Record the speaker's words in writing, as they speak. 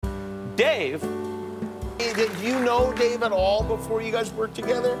Dave, did you know Dave at all before you guys worked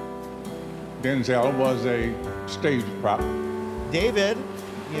together? Denzel was a stage prop. David,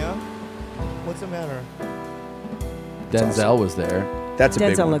 yeah. What's the matter? Denzel was there. That's a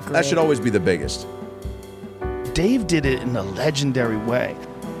big Denzel one. looked That great. should always be the biggest. Dave did it in a legendary way.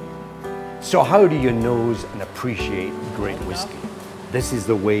 So how do you nose and appreciate great whiskey? This is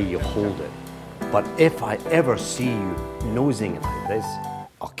the way you hold it. But if I ever see you nosing it like this,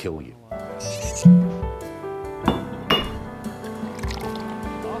 I'll kill you.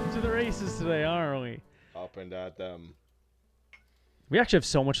 Off to the races today, aren't we? Up and at them. We actually have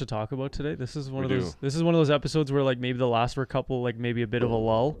so much to talk about today. This is one We of those. do. This is one of those episodes where like maybe the last were a couple, like maybe a bit of a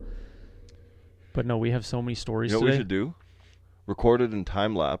lull. But no, we have so many stories You know what today. we should do? Record it in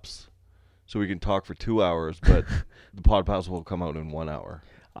time lapse, so we can talk for 2 hours, but the podcast will come out in 1 hour.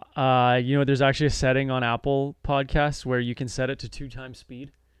 There's actually a setting on Apple Podcasts where you can set it to 2 times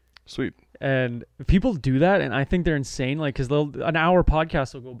speed. Sweet. And people do that, and I think they're insane. Like, because an hour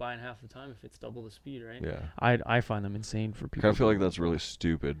podcast will go by in half the time if it's double the speed, right? Yeah. I find them insane for people. Kind of feel like that's really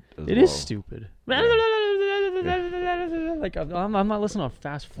stupid. It is stupid. Like, I'm not listening on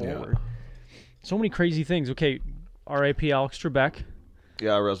fast forward. So many crazy things. Okay, R.I.P. Alex Trebek.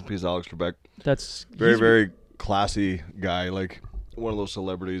 Yeah, rest in peace, Alex Trebek. That's Very, very classy guy. Like, one of those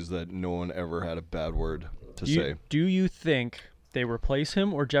celebrities that no one ever had a bad word to say. Do you think they replace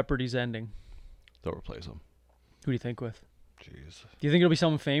him or Jeopardy's ending? They'll replace him. Who do you think with? Jeez. Do you think it'll be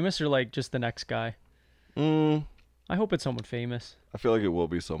someone famous or like just the next guy? I hope it's someone famous. I feel like it will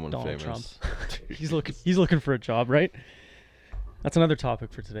be someone Donald famous. Trump. He's looking for a job, right? That's another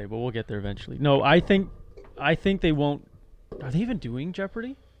topic for today, but we'll get there eventually. No, I think they won't. Are they even doing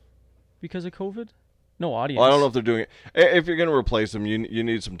Jeopardy because of COVID? No audience. Well, I don't know if they're doing it. If you're gonna replace him, you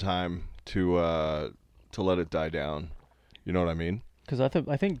need some time to let it die down. You know what I mean? Because I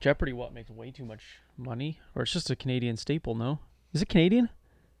think Jeopardy makes way too much money, or it's just a Canadian staple. No, is it Canadian?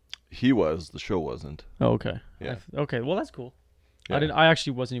 He was. The show wasn't. Oh, okay. Yeah. Okay. Well, that's cool. Yeah. I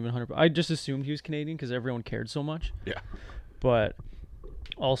actually wasn't even 100%. I just assumed he was Canadian because everyone cared so much. Yeah. But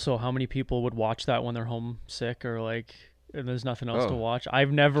also, how many people would watch that when they're homesick or like and there's nothing else to watch?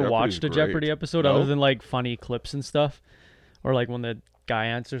 I've never Jeopardy's watched a great. Jeopardy episode No? other than like funny clips and stuff, or like when the guy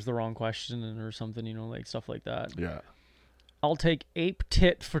answers the wrong question or something, like stuff like that. Yeah. I'll take ape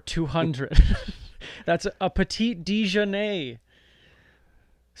tit for 200. That's a petite déjeuner.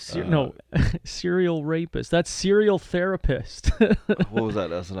 Serial rapist. That's serial therapist. What was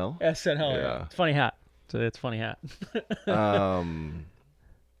that? SNL. SNL. Yeah. Yeah. It's funny hat. It's funny hat.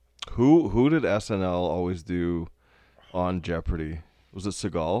 Who did SNL always do on Jeopardy? Was it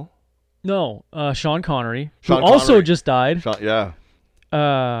Seagal? No, Sean Connery, Sean who also Connery. just died. Yeah.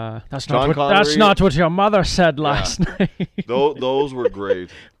 That's Sean not what your mother said last night. Those were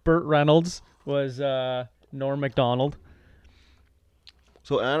great. Burt Reynolds was Norm Macdonald.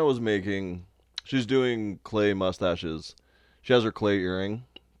 So Anna was she's doing clay mustaches. She has her clay earring.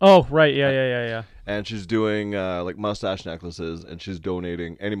 Oh, right. Yeah. And she's doing like mustache necklaces, and she's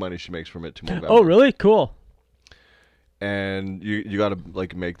donating any money she makes from it to Movember. Oh, really? Cool. And you got to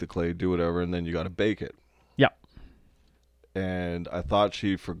like make the clay, do whatever, and then you got to bake it. Yeah. And I thought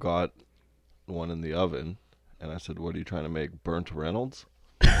she forgot one in the oven, and I said, "What are you trying to make? Burnt Reynolds?"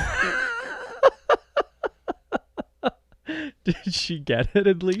 Did she get it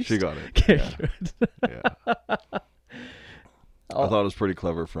at least? She got it. Okay, Yeah. good. Yeah. I thought it was pretty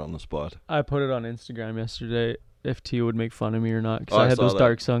clever for on the spot. I put it on Instagram yesterday if Tia would make fun of me or not because Oh, I I had saw those that.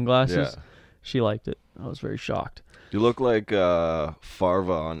 dark sunglasses. Yeah. She liked it. I was very shocked. You look like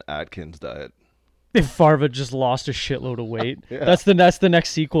Farva on Atkins diet. If Farva just lost a shitload of weight, Yeah. that's the next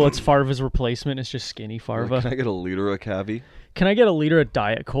sequel. It's Farva's replacement. It's just skinny Farva. Can I get a liter of Cavi? Can I get a liter of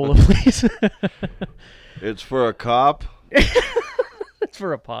Diet Cola, please? It's for a cop. It's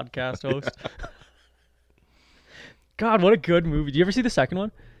for a podcast host. God, what a good movie. Did you ever see the second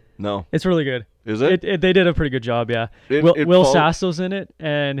one? No. It's really good. Is it? They did a pretty good job, yeah. It Will fol- Sasso's in it,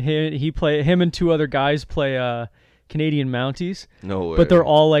 and him and 2 other guys play Canadian Mounties. No way. But they're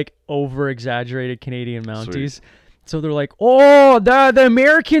all like over exaggerated Canadian Mounties. So they're like, "Oh, the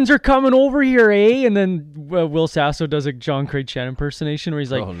Americans are coming over here, eh?" And then Will Sasso does a John Craig Chen impersonation where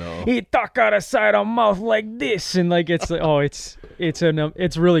he's like, Oh, no. "He talk out of side of mouth like this," and like it's like, it's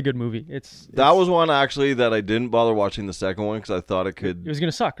a really good movie. That was one actually that I didn't bother watching the second one because I thought it was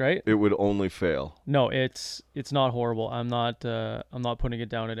gonna suck, right? It would only fail. No, it's not horrible. I'm not putting it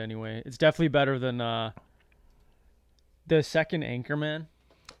down in any way. It's definitely better than the second Anchorman.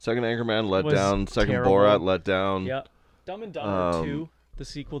 Second Anchorman let Was down. Second terrible. Borat let down. Yep. Dumb and Dumber 2, the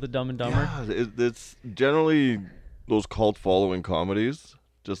sequel to Dumb and Dumber. Yeah, it's generally those cult following comedies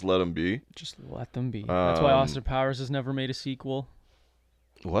Just let them be. Just let them be. That's why Austin Powers has never made a sequel.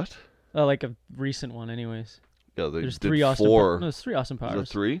 What? Like a recent one, anyways. Yeah, they There's did 3 Austin. four. No, there's 3 Austin Is it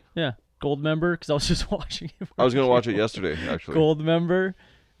Powers. 3? Yeah, Goldmember, because I was just watching it. I was gonna watch it yesterday, actually. Goldmember,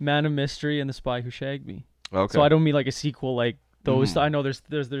 Man of Mystery, and The Spy Who Shagged Me. Okay. So I don't mean like a sequel like those. I know there's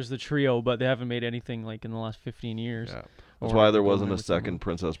the trio, but they haven't made anything like in the last 15 years. Yeah. That's Or why there Goldmember wasn't a came second out.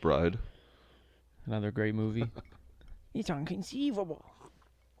 Princess Bride. Another great movie. It's inconceivable.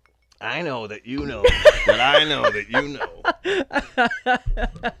 I know that you know that I know that you know.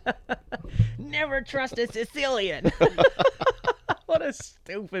 Never trust a Sicilian. What a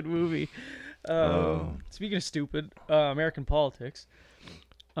stupid movie. Speaking of stupid, American politics.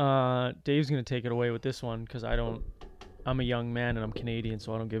 Dave's gonna take it away with this one because I'm a young man and I'm Canadian,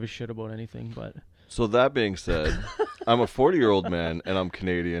 so I don't give a shit about anything. But So that being said, I'm a 40-year-old man and I'm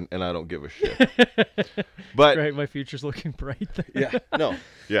Canadian and I don't give a shit. But right, my future's looking bright there. yeah, no,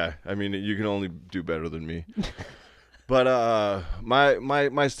 yeah. I mean, you can only do better than me. But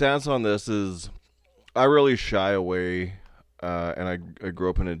my stance on this is, I really shy away, and I grew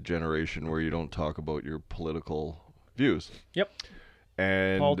up in a generation where you don't talk about your political views. Yep.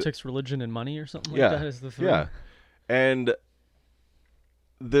 And Politics, religion, and money, or something like yeah, that is the thing. yeah, and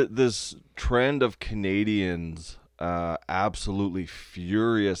this trend of Canadians absolutely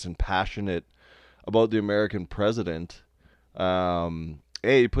furious and passionate about the American president.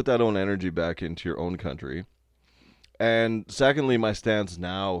 Put that own energy back into your own country. And secondly, my stance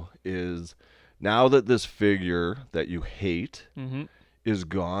now is, now that this figure that you hate is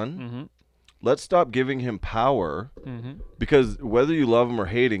gone, let's stop giving him power, because whether you love him or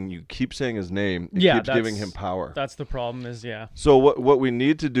hate him, you keep saying his name, it keeps giving him power. That's the problem is, yeah. So what we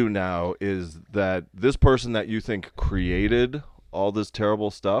need to do now is that this person that you think created all this terrible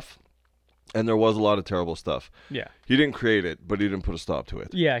stuff, and there was a lot of terrible stuff. Yeah. He didn't create it, but he didn't put a stop to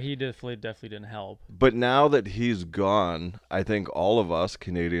it. Yeah, he definitely didn't help. But now that he's gone, I think all of us,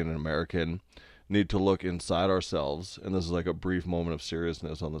 Canadian and American, need to look inside ourselves. And this is like a brief moment of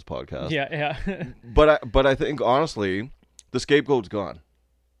seriousness on this podcast. Yeah. But I think, honestly, the scapegoat's gone.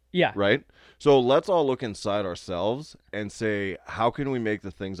 Yeah. Right? So let's all look inside ourselves and say, how can we make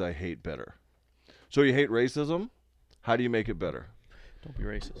the things I hate better? So you hate racism? How do you make it better? Don't be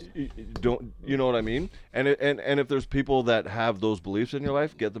racist. You know what I mean? And if there's people that have those beliefs in your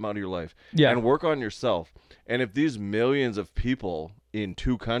life, get them out of your life. Yeah. And work on yourself. And if these millions of people in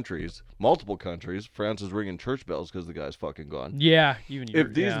 2 countries, multiple countries, France is ringing church bells because the guy's fucking gone. Yeah.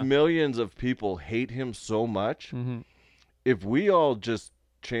 If these millions of people hate him so much, if we all just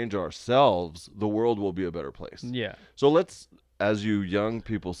change ourselves, the world will be a better place. Yeah. So let's, as you young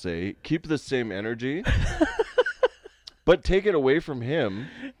people say, keep the same energy. But take it away from him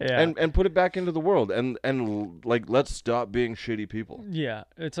and put it back into the world. And like, let's stop being shitty people. Yeah.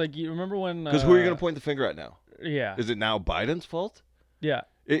 It's like, you remember when... Because who are you going to point the finger at now? Yeah. Is it now Biden's fault? Yeah.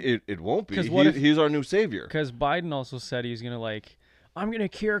 It won't be. 'Cause what if- He's our new savior. Because Biden also said he's going to, like, I'm going to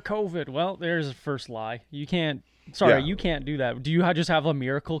cure COVID. Well, there's the first lie. You can't... Sorry, Yeah. you can't do that. Do you just have a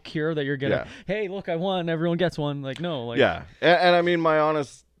miracle cure that you're going to... Hey, look, I won. Everyone gets one. Like, no. Like, Yeah. And I mean, my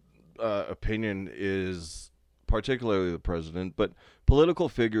honest opinion is... particularly the president, but political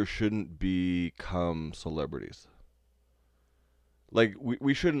figures shouldn't become celebrities. Like,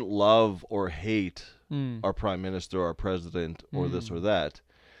 we shouldn't love or hate our prime minister, our president, or this or that.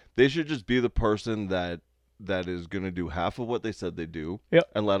 They should just be the person that is going to do half of what they said they do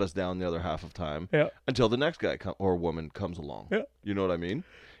and let us down the other half of time until the next guy or woman comes along. You know what I mean?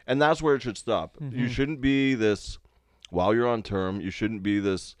 And that's where it should stop. You shouldn't be this, while you're on term, you shouldn't be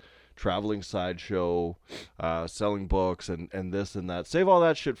this traveling sideshow, selling books and this and that. Save all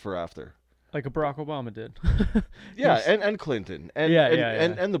that shit for after. Like a Barack Obama did. Yeah, and Clinton and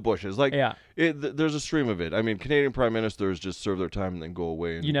and the Bushes. Like, there's a stream of it. I mean, Canadian prime ministers just serve their time and then go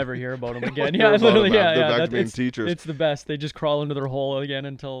away. And you never hear about them never again. hear Yeah, about literally. them. Yeah, They're yeah. back to being teachers. It's the best. They just crawl into their hole again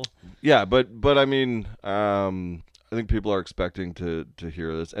until. Yeah, but I mean, I think people are expecting to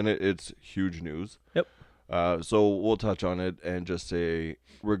hear this, and it's huge news. Yep. So we'll touch on it and just say,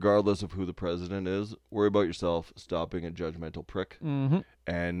 regardless of who the president is, worry about yourself. Stop being a judgmental prick.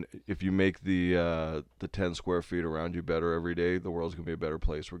 And if you make the 10 square feet around you better every day, the world's going to be a better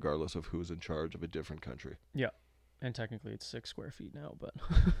place, regardless of who's in charge of a different country. Yeah. And technically it's 6 square feet now, but...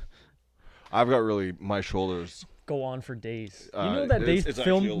 I've got my shoulders. Go on for days. You know that they it's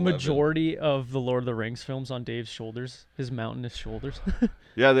filmed actually 11. majority of the Lord of the Rings films on Dave's shoulders, his mountainous shoulders.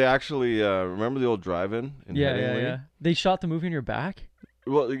 Yeah, they actually, remember the old drive-in in Headingley? Yeah. They shot the movie on your back?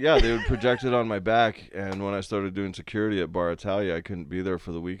 Well, yeah, they would project it on my back, and when I started doing security at Bar Italia, I couldn't be there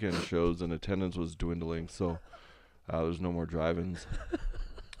for the weekend shows, and attendance was dwindling, so there's no more drive-ins.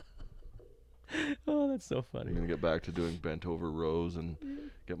 That's so I'm funny. gonna get back to doing bent over rows and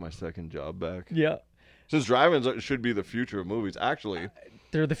get my second job back. Yeah, Since drive-ins should be the future of movies. Actually,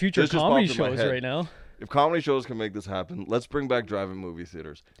 they're the future of This just comedy popped in my shows head. right now. if comedy shows can make this happen, let's bring back drive-in movie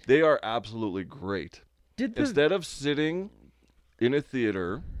theaters. They are absolutely great. Did the Instead of sitting in a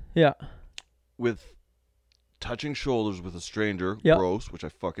theater yeah with touching shoulders with a stranger, Yep. gross, which I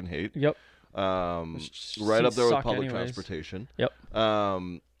fucking hate. yep Right up there with suck public anyways. transportation. Yep.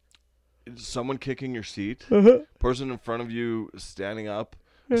 Someone kicking your seat, Uh-huh. person in front of you standing up,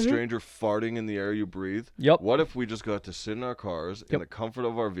 a stranger farting in the air you breathe. Yep. What if we just got to sit in our cars in Yep. the comfort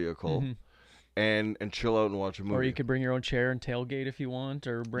of our vehicle and chill out and watch a movie? Or you could bring your own chair and tailgate if you want,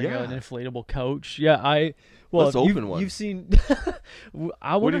 or bring Yeah. an inflatable couch. Yeah, well, Let's you've, open one. You've seen.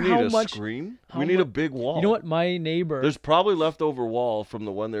 I what do wonder you need, how a much. screen? how We need mu- a big wall. You know what? My neighbor. There's probably leftover wall from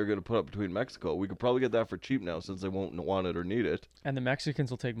the one they're going to put up between Mexico. We could probably get that for cheap now since they won't want it or need it. And the Mexicans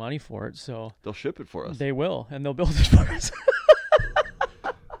will take money for it, so They'll ship it for us. they will, and they'll build it for us.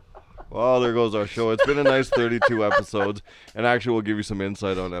 Well, there goes our show. It's been a nice 32 episodes, and actually we'll give you some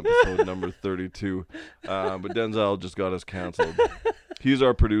insight on episode number 32. But Denzel just got us canceled. He's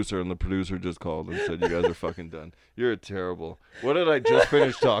our producer, and the producer just called and said, "You guys are fucking done. You're terrible." What did I just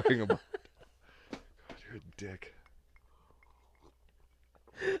finish talking about? God, you're a dick.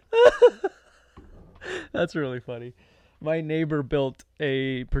 That's really funny. My neighbor built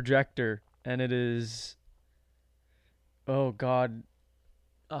a projector, and it is, oh God,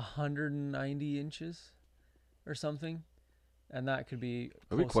 190 inches or something, and that could be.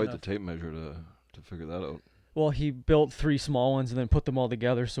 That'd be close quite enough. the tape measure to figure that out. Well, he built 3 small ones and then put them all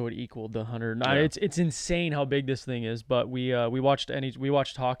together, so it equaled the 100. Yeah. It's insane how big this thing is. But we watched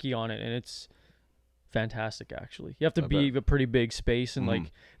hockey on it, and it's fantastic. Actually, you have to I be bet. a pretty big space, and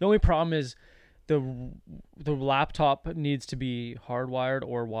like the only problem is the laptop needs to be hardwired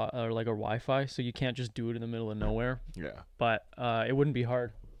or like a Wi-Fi, so you can't just do it in the middle of nowhere. Yeah. But it wouldn't be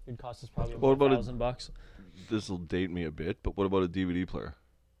hard. It'd cost us probably What about $1,000. This will date me a bit, but what about a DVD player?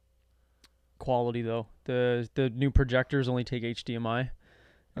 Quality though, the new projectors only take HDMI,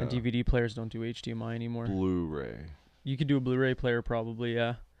 and DVD players don't do HDMI anymore. Blu-ray. You could do a Blu-ray player probably,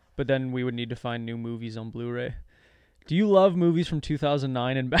 yeah, but then we would need to find new movies on Blu-ray. Do you love movies from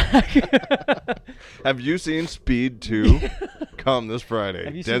 2009 and back? Have you seen Speed 2? Come this Friday.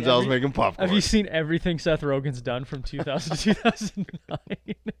 Have you seen Denzel's making popcorn. Have you seen everything Seth Rogen's done from 2000 to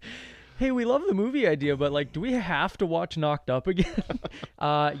 2009? Hey, we love the movie idea, but like, do we have to watch Knocked Up again?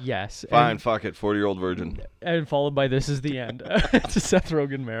 Yes. Fine, fuck it. 40-year-old virgin. And followed by This Is the End. It's a Seth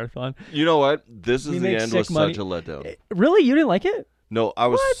Rogen marathon. You know what? This We is the make end was sick money. such a letdown. Really? You didn't like it? No, I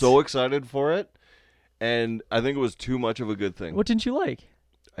was What? so excited for it, and I think it was too much of a good thing. What didn't you like?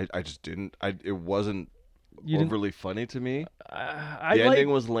 I just didn't. It wasn't You didn't- overly funny to me. I The like. ending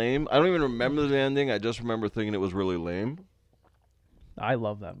was lame. I don't even remember the ending. I just remember thinking it was really lame. I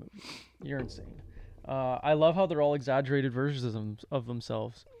love that movie. You're insane. I love how they're all exaggerated versions of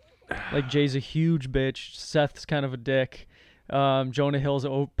themselves. Like Jay's a huge bitch. Seth's kind of a dick. Jonah Hill's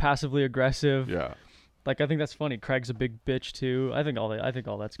passively aggressive. Yeah. Like I think that's funny. Craig's a big bitch too. I think all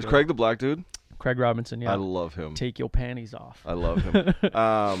that's Is good. Craig the black dude? Craig Robinson. Yeah. I love him. Take your panties off. I love him.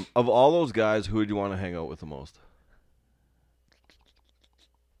 Of all those guys, who would you want to hang out with the most?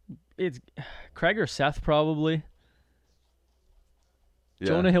 It's Craig or Seth probably. Yeah.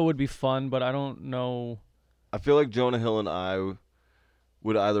 Jonah Hill would be fun, but I don't know. I feel like Jonah Hill and I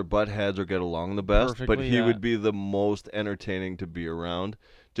would either butt heads or get along the best, but Perfectly, he yeah. would be the most entertaining to be around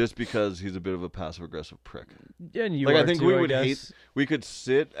just because he's a bit of a passive aggressive prick. And you Like I are think too, we I would guess. hate we could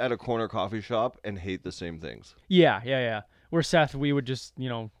sit at a corner coffee shop and hate the same things. Yeah. Where Seth, we would just,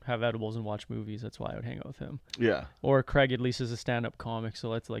 have edibles and watch movies. That's why I would hang out with him. Yeah. Or Craig at least is a stand-up comic, so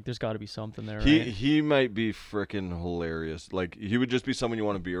that's like, there's got to be something there, He right? he might be freaking hilarious. Like he would just be someone you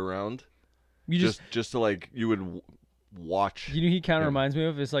want to be around. You Just to like you would watch. you know, he kind of him. reminds me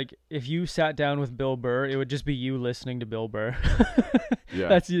of is like if you sat down with Bill Burr, it would just be you listening to Bill Burr.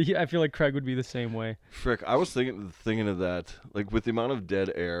 Yeah. I feel like Craig would be the same way. Frick, I was thinking of that. Like with the amount of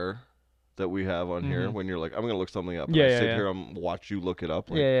dead air that we have on here, when you're like, I'm gonna look something up. And Yeah, I yeah, sit yeah. here and watch you look it up.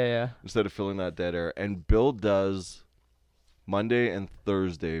 Like, Yeah. Instead of filling that dead air, and Bill does Monday and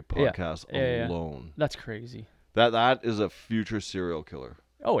Thursday podcasts Yeah. alone. That's crazy. That is a future serial killer.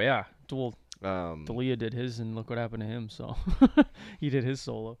 Oh yeah. Well, Um, D'Elia did his, and look what happened to him. So he did his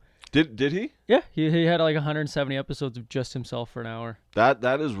solo. did he? Yeah, he had like 170 episodes of just himself for an hour.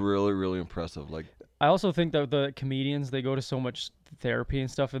 That is really really impressive. Like I also think that the comedians, they go to so much therapy and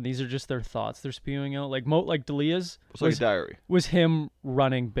stuff, and these are just their thoughts they're spewing out. Like D'Elia's it's like a diary. was him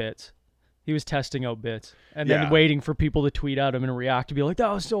running bits. He was testing out bits and then Yeah. waiting for people to tweet at him and react to be like,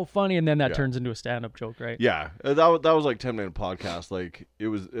 that was so funny. And then that Yeah. turns into a stand-up joke, right? Yeah, that was like 10-minute podcast. Like it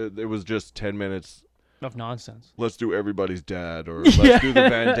was just 10 minutes. Of nonsense. Let's do everybody's dad, or let's do the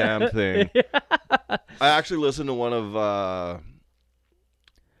Van Damme thing. I actually listened to one of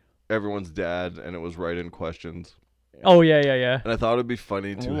everyone's dad, and it was write-in questions. Oh, yeah. And I thought it'd be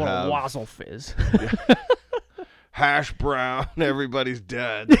funny to have Wazzle fizz. hash brown, everybody's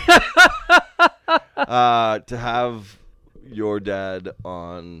dad. To have your dad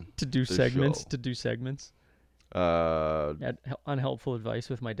on to do the segments. show. To do segments. Uh, Had unhelpful advice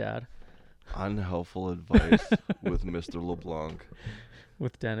with my dad. unhelpful advice with Mr. LeBlanc.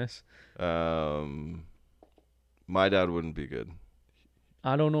 With Dennis. My dad wouldn't be good.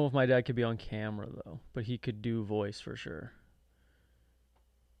 I don't know if my dad could be on camera, though. But he could do voice for sure.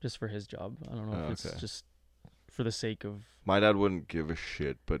 Just for his job. I don't know if it's Okay. just for the sake of My dad wouldn't give a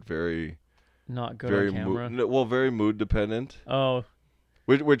shit, but very, not good very on camera. very mood dependent, Oh.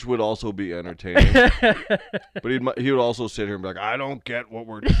 which would also be entertaining. But he would also sit here and be like, I don't get what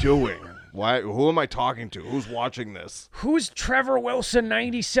we're doing. Why? Who am I talking to? Who's watching this? Who's Trevor Wilson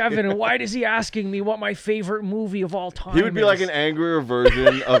 97 and why is he asking me what my favorite movie of all time He would be like an angrier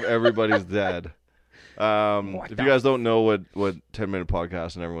version of everybody's dad. If you guys don't know what 10-minute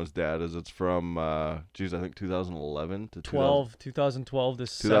podcast and everyone's dad is, it's from I think 2011 to 2012 to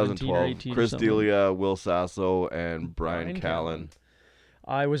 17 or 2012. 18 or Chris something. D'Elia, Will Sasso, and Brian Callen.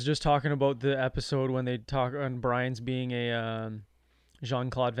 I was just talking about the episode when they talk on Brian's being a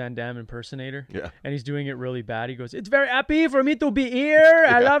Jean-Claude Van Damme impersonator. Yeah. And he's doing it really bad. He goes, "It's very happy for me to be here.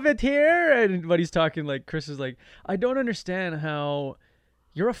 I love it here." But he's talking like, Chris is like, "I don't understand how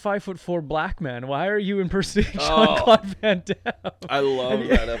you're a 5'4" black man. Why are you impersonating Jean-Claude Van Damme?" I love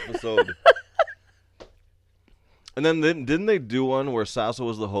that episode. And then didn't they do one where Sasso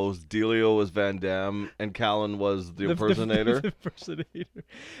was the host, Delio was Van Damme, and Callen was the impersonator? The impersonator.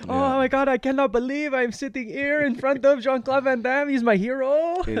 Oh my God, I cannot believe I'm sitting here in front of Jean-Claude Van Damme. He's my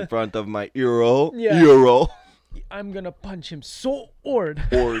hero. In front of my hero. Yeah. Euro. I'm going to punch him so hard.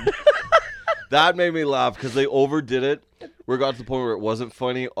 That made me laugh because they overdid it. We got to the point where it wasn't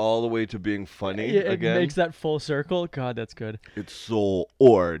funny all the way to being funny It again. makes that full circle. God, that's good. It's so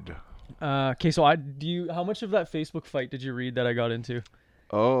odd. Okay, so how much of that Facebook fight did you read that I got into?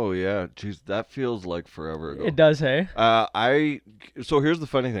 Oh yeah, jeez, that feels like forever ago. It does, hey? So here's the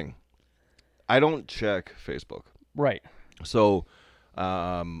funny thing. I don't check Facebook. Right. So,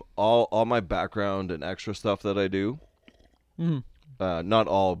 all my background and extra stuff that I do, not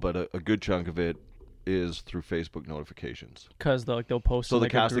all, but a good chunk of it is through Facebook notifications. Because they'll post So in the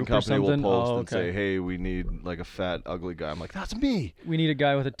like casting a group or company will something. post Oh, and say, "Hey, we need like a fat, ugly guy." I'm like, "That's me." We need a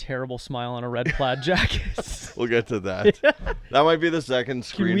guy with a terrible smile and a red plaid jacket. We'll get to that. That might be the second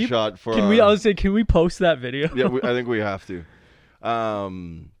screenshot for. Can we post that video? Yeah, I think we have to.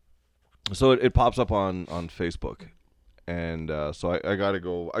 So it pops up on Facebook, and so I gotta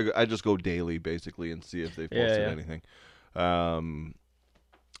go. I just go daily basically and see if they posted anything.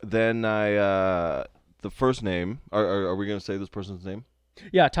 Then the first name. Are we gonna say this person's name?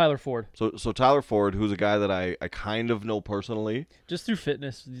 Yeah, Tyler Ford. So Tyler Ford, who's a guy that I kind of know personally. Just through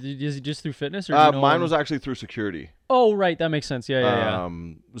fitness. Is he just through fitness? Or do you know Mine him? was actually through security. Oh, right. That makes sense. Yeah.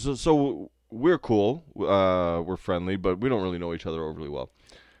 So we're cool. We're friendly, but we don't really know each other overly well.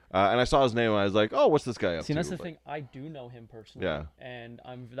 And I saw his name, and I was like, "Oh, what's this guy up to?" See, that's the But- thing. I do know him personally. Yeah. And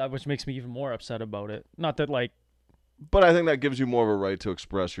that which makes me even more upset about it. Not that like. But I think that gives you more of a right to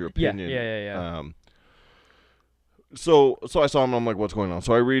express your Yeah. opinion. Yeah. So I saw him, and I'm like, "What's going on?"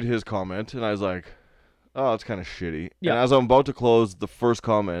 So I read his comment, and I was like, "Oh, it's kind of shitty." Yeah. And as I'm about to close, the first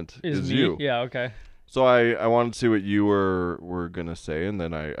comment is me? you. Yeah. Okay. So I wanted to see what you were gonna say, and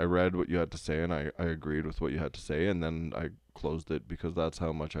then I read what you had to say, and I agreed with what you had to say, and then I closed it because that's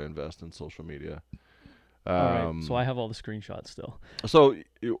how much I invest in social media. All right. So I have all the screenshots still. So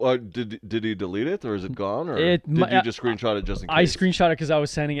did he delete it, or is it gone, or did you just screenshot it just in case? I screenshot it because I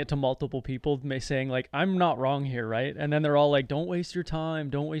was sending it to multiple people, saying like, "I'm not wrong here, right?" And then they're all like, "Don't waste your time.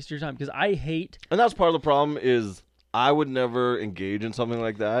 Don't waste your time," because I hate. And that's part of the problem is I would never engage in something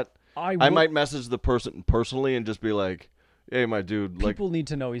like that. I might message the person personally and just be like, "Hey, my dude, like." People need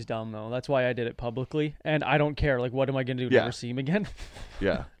to know he's dumb though. That's why I did it publicly, and I don't care. Like, what am I gonna do? Yeah. Never see him again?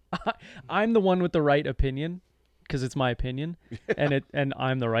 Yeah. I'm the one with the right opinion because it's my opinion, and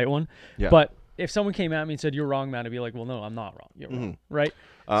I'm the right one. Yeah. But if someone came at me and said you're wrong, man, I'd be like, well, no, I'm not wrong. You're wrong, right?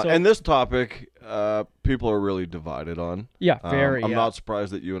 And this topic, people are really divided on. Yeah, very. I'm yeah. not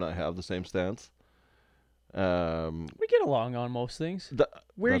surprised that you and I have the same stance. We get along on most things.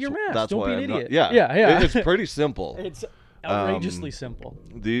 Wear That's- your mask. that's Don't why be an I'm not- idiot. yeah. Yeah. It's pretty simple. Outrageously simple.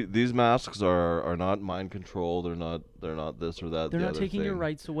 These masks are not mind control. They're not this or that. They're the not other taking your thing.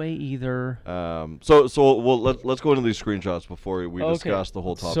 rights away either. So well let's go into these screenshots before we discuss the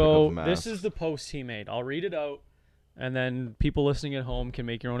whole topic So of masks. this is the post he made. I'll read it out, and then people listening at home can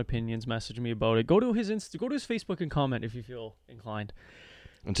make your own opinions. Message me about it. Go to his Facebook and comment if you feel inclined,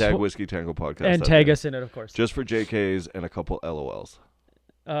 and tag so- Whiskey Tango Podcast and that tag day. us in it, of course. Just for JKs and a couple LOLs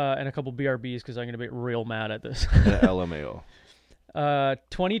And a couple BRBs because I'm gonna be real mad at this. and a LMAO.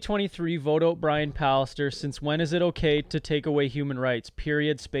 2023 vote out Brian Pallister. Since when is it okay to take away human rights?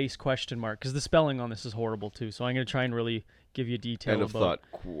 Period. Space question mark. Because the spelling on this is horrible too. So I'm gonna try and really give you detail. End of about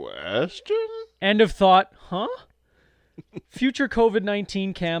thought. Question. End of thought. Huh? Future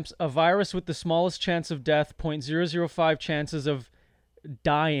COVID-19 camps. A virus with the smallest chance of death. 0.005 chances of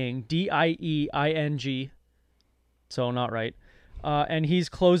dying. DIEING. So not right. And he's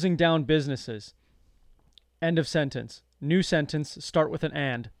closing down businesses. End of sentence. New sentence. Start with an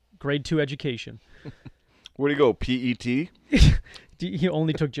and. Grade 2 education. Where do you go? PET? He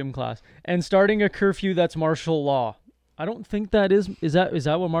only took gym class. And starting a curfew that's martial law. I don't think that is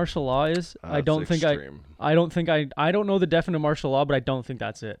that what martial law is? I don't think extreme. I don't think I don't know the definition of martial law, but I don't think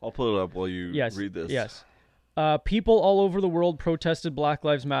that's it. I'll put it up while you Yes. read this. Yes. People all over the world protested Black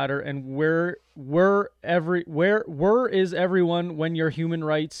Lives Matter, and where is everyone when your human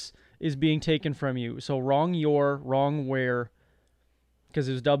rights is being taken from you? So wrong where, because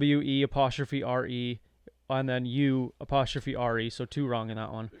it was WE''RE, and then U''RE, so 2 wrong in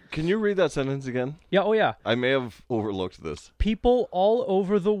that one. Can you read that sentence again? Yeah, oh yeah. I may have overlooked this. People all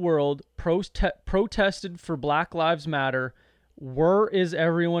over the world protested for Black Lives Matter. Where is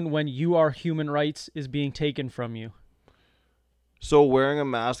everyone when your human rights is being taken from you? So wearing a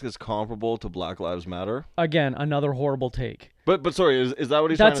mask is comparable to Black Lives Matter? Again, another horrible take. But sorry, is that what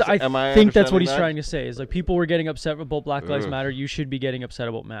he's trying to say? I think that's what he's understanding trying to say. Is like people were getting upset about Black Lives Ugh. Matter. You should be getting upset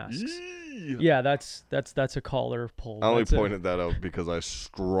about masks. that? Yeah, that's a collar pull. I only That's it. pointed that out because I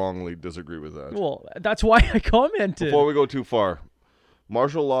strongly disagree with that. Well, that's why I commented. Before we go too far,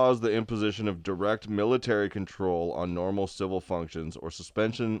 martial law is the imposition of direct military control on normal civil functions or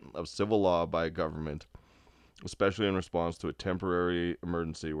suspension of civil law by a government, especially in response to a temporary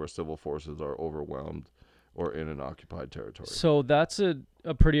emergency where civil forces are overwhelmed or in an occupied territory. So that's a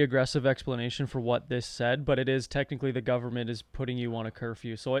pretty aggressive explanation for what this said, but it is technically the government is putting you on a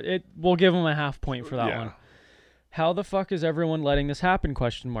curfew. So it we'll give them a half point for that Yeah. one. How the fuck is everyone letting this happen?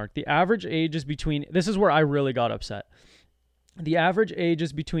 Question mark. The average age is between. This is where I really got upset. The average age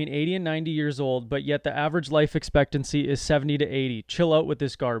is between 80 and 90 years old, but yet the average life expectancy is 70 to 80. Chill out with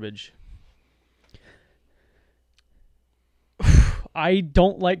this garbage. I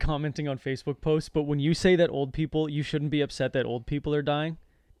don't like commenting on Facebook posts, but when you say that old people, you shouldn't be upset that old people are dying,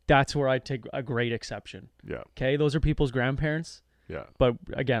 that's where I take a great exception. Yeah, Okay? Those are people's grandparents. yeah. But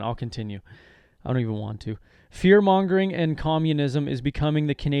again, I'll continue. I don't even want to. Fear-mongering and communism is becoming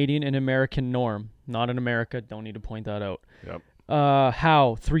the Canadian and American norm. Not in America. Don't need to point that out. Yep.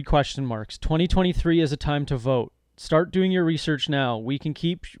 How? 3 question marks. 2023 is a time to vote. Start doing your research now. We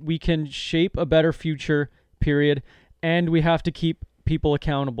can shape a better future, period. And we have to keep people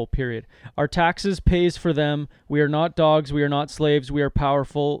accountable, period. Our taxes pays for them. We are not dogs. We are not slaves. We are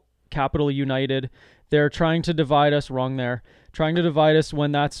powerful. Capital united. They're trying to divide us. Wrong there. Trying to divide us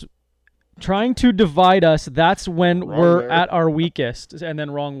when that's when we're there. at our weakest. And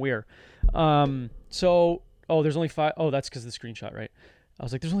then wrong we're. There's only 5. Oh, that's because of the screenshot, right? I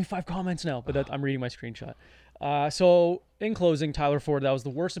was like, there's only 5 comments now, but I'm reading my screenshot. So in closing, Tyler Ford, that was the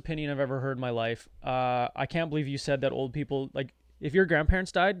worst opinion I've ever heard in my life. I can't believe you said that old people, like, if your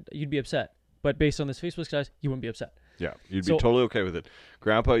grandparents died, you'd be upset. But based on this Facebook status, you wouldn't be upset. Yeah, you'd So- be totally okay with it.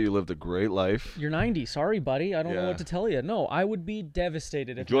 Grandpa, you lived a great life. You're 90. Sorry, buddy. I don't know Yeah. what to tell you. No, I would be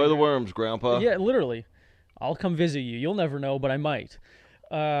devastated. If Enjoy my the gran- worms, Grandpa. Yeah, literally. I'll come visit you. You'll never know, but I might.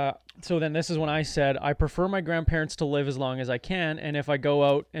 So then this is when I said, I prefer my grandparents to live as long as I can, and if I go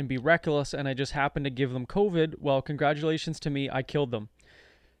out and be reckless and I just happen to give them COVID, well, congratulations to me, I killed them.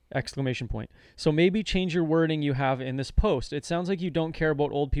 Exclamation point. So maybe change your wording you have in this post. It sounds like you don't care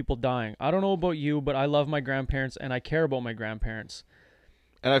about old people dying. I don't know about you, but I love my grandparents and I care about my grandparents.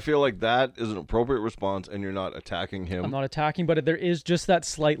 And I feel like that is an appropriate response, and you're not attacking him. I'm not attacking, but there is just that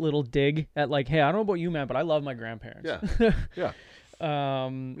slight little dig at like, hey, I don't know about you, man, but I love my grandparents. Yeah, yeah.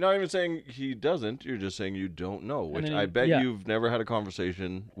 Um, Not even saying he doesn't. You're just saying you don't know, which then I bet yeah. you've never had a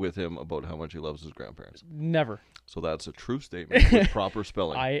conversation with him about how much he loves his grandparents. never. So that's a true statement with proper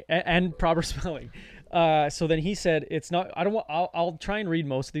spelling. And proper spelling. So then he said, it's not, I don't want, I'll try and read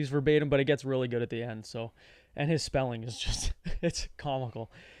most of these verbatim, but it gets really good at the end. So, and his spelling is just, it's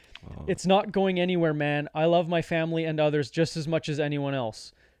comical. It's not going anywhere, man. I love my family and others just as much as anyone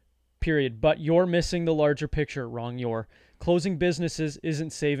else. Period. But you're missing the larger picture. Wrong, you're. Closing businesses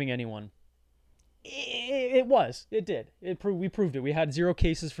isn't saving anyone. It was. It did. We proved it. We had 0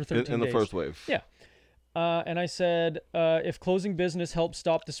 cases for 13 days. In the first wave. Yeah. And I said, if closing business helps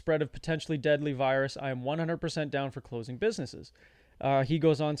stop the spread of potentially deadly virus, I am 100% down for closing businesses. He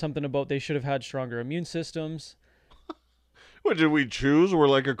goes on something about they should have had stronger immune systems. What, did we choose? We're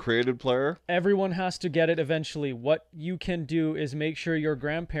like a created player? Everyone has to get it eventually. What you can do is make sure your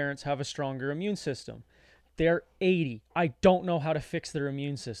grandparents have a stronger immune system. They're 80. I don't know how to fix their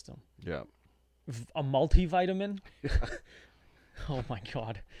immune system. Yeah. A multivitamin? Oh my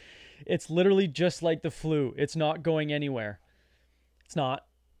God. It's literally just like the flu. It's not going anywhere. It's not.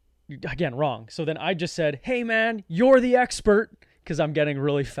 Again, wrong. So then I just said, hey man, you're the expert, because I'm getting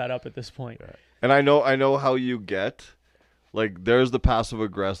really fed up at this point. And I know how you get. Like, there's the passive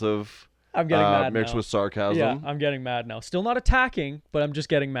aggressive. I'm getting mad mixed now. with sarcasm. Yeah, I'm getting mad now. Still not attacking, but I'm just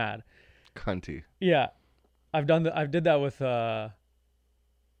getting mad. Cunty. Yeah. I did that with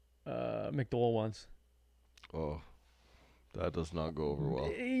McDowell once. Oh, that does not go over well.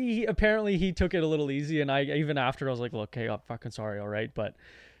 Apparently he took it a little easy, and I even after I was like, look, hey, I'm fucking sorry, all right, but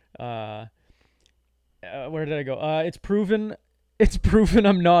where did I go? It's proven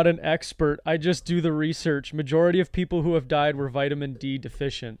I'm not an expert. I just do the research. Majority of people who have died were vitamin D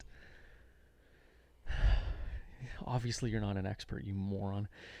deficient. Obviously you're not an expert, you moron.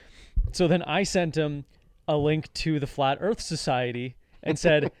 So then I sent him a link to the Flat Earth Society and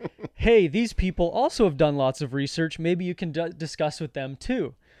said, hey, these people also have done lots of research. Maybe you can discuss with them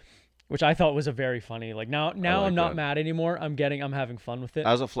too. Which I thought was a very funny. Like now like I'm not that. mad anymore. I'm having fun with it.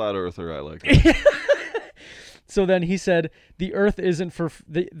 As a flat earther, I like it. So then he said, the Earth isn't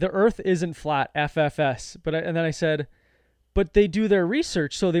the Earth isn't flat, FFS. And then I said, but they do their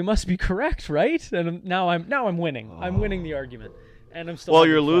research, so they must be correct, right? And now I'm winning. I'm winning the argument, and I'm still. Well,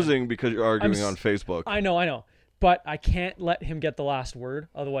 having you're fun. losing because you're arguing on Facebook. I know, but I can't let him get the last word,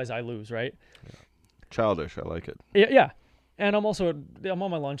 otherwise I lose, right? Childish, I like it. Yeah. And I'm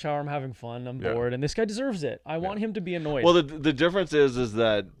on my lunch hour. I'm having fun. I'm bored, and this guy deserves it. I want him to be annoyed. Well, the difference is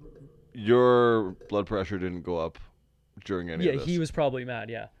that your blood pressure didn't go up during any of this. He was probably mad.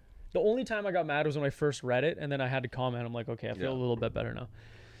 Yeah. The only time I got mad was when I first read it, and then I had to comment. I'm like, okay, I feel a little bit better now.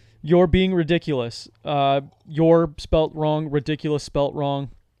 You're being ridiculous. You're spelt wrong. Ridiculous spelt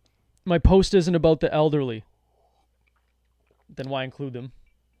wrong. My post isn't about the elderly. Then why include them?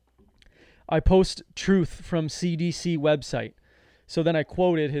 I post truth from CDC website. So then I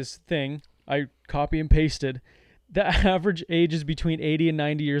quoted his thing. I copy and pasted. The average age is between 80 and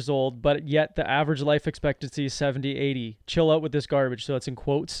 90 years old, but yet the average life expectancy is 70, 80. Chill out with this garbage. So it's in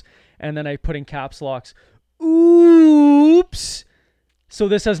quotes. And then I put in caps locks. Oops. So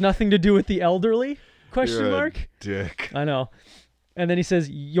this has nothing to do with the elderly? Question You're mark? a dick. I know. And then he says,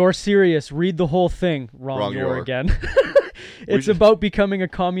 you're serious. Read the whole thing. Wrong you're again. It's about becoming a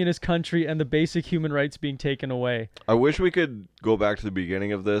communist country and the basic human rights being taken away. I wish we could go back to the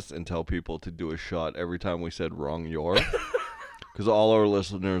beginning of this and tell people to do a shot every time we said wrong your. Because all our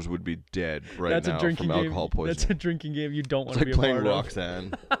listeners would be dead right now from alcohol poisoning. That's a drinking game you don't want It's to like be a playing part of.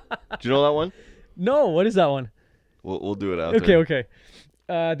 Roxanne. Do you know that one? No, what is that one? We'll do it after. Okay.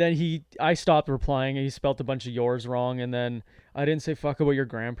 Then I stopped replying, and he spelt a bunch of yours wrong, and then I didn't say fuck about your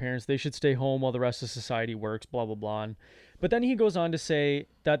grandparents. They should stay home while the rest of society works, blah, blah, blah. But then he goes on to say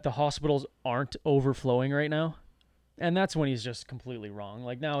that the hospitals aren't overflowing right now. And that's when he's just completely wrong.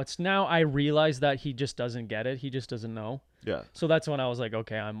 Like now I realize that he just doesn't get it. He just doesn't know. Yeah. So that's when I was like,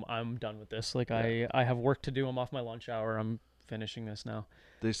 okay, I'm done with this. Like I have work to do. I'm off my lunch hour. I'm finishing this now.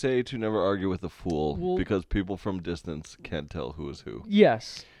 They say to never argue with a fool because people from distance can't tell who is who.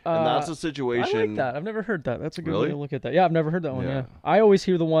 Yes. And that's a situation. I like that. I've never heard that. That's a good Really? way to look at that. Yeah, I've never heard that one. Yeah. Yeah. I always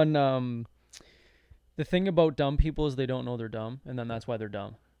hear the one, the thing about dumb people is they don't know they're dumb, and then that's why they're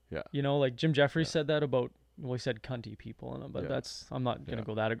dumb. Yeah. You know, like Jim Jeffries said that about, well, he said cunty people, but Yeah. I'm not going to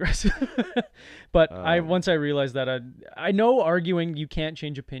go that aggressive. But once I realized that, I know arguing, you can't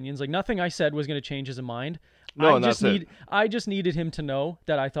change opinions. Like nothing I said was going to change his mind. No, and that's it. I just needed him to know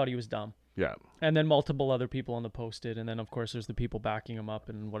that I thought he was dumb. Yeah. And then multiple other people on the post did. And then, of course, there's the people backing him up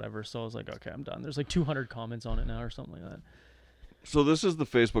and whatever. So I was like, okay, I'm done. There's like 200 comments on it now or something like that. So this is the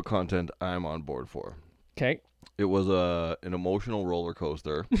Facebook content I'm on board for. Okay. It was an emotional roller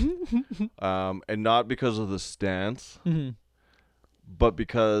coaster. And not because of the stance, but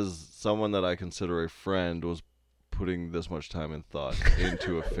because someone that I consider a friend was putting this much time and thought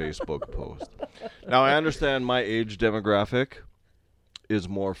into a Facebook post. Now, I understand my age demographic is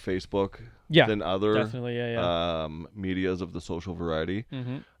more Facebook Yeah, than other definitely, yeah. medias of the social variety.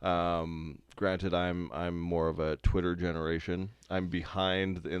 Mm-hmm. Granted, I'm more of a Twitter generation. I'm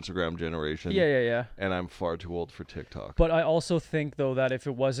behind the Instagram generation. Yeah. And I'm far too old for TikTok. But I also think, though, that if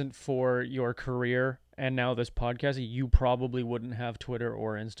it wasn't for your career and now this podcast, you probably wouldn't have Twitter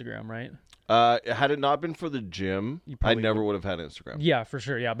or Instagram, right? Had it not been for the gym, I never would have had Instagram. Yeah, for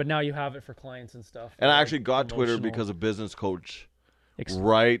sure. Yeah, but now you have it for clients and stuff. And I like actually got Twitter emotional because a business coach, ex-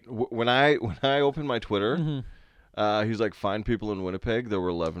 right when I opened my Twitter, Mhm. he's like, find people in Winnipeg. There were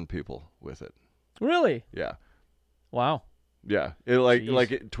 11 people with it. Really? Yeah. Wow. Yeah,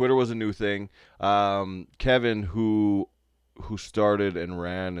 Twitter was a new thing. Kevin, who started and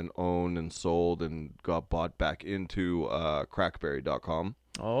ran and owned and sold and got bought back into crackberry.com,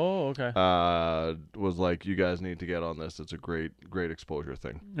 Oh, okay. was like, you guys need to get on this. It's a great exposure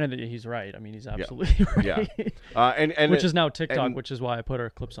thing. And he's right. I mean, he's absolutely right. Yeah. And which is now TikTok, and- which is why I put our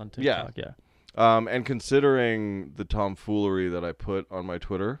clips on Yeah. TikTok. Yeah. And considering the tomfoolery that I put on my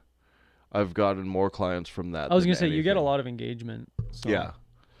Twitter, I've gotten more clients from that. I was than gonna say you get a anything. lot of engagement. So.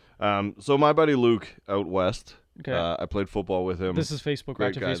 Yeah. So my buddy Luke out west, Okay. I played football with him. This is Facebook. Great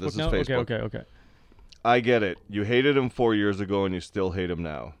Back to guy. Facebook This is now. Facebook. Okay. I get it. You hated him 4 years ago and you still hate him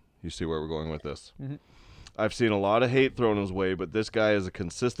now. You see where we're going with this. Mhm. I've seen a lot of hate thrown his way, but this guy is a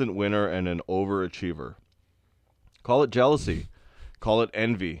consistent winner and an overachiever. Call it jealousy. Call it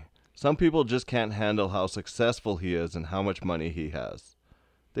envy. Some people just can't handle how successful he is and how much money he has.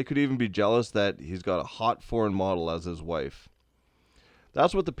 They could even be jealous that he's got a hot foreign model as his wife.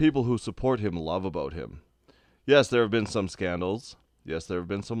 That's what the people who support him love about him. Yes, there have been some scandals. Yes, there have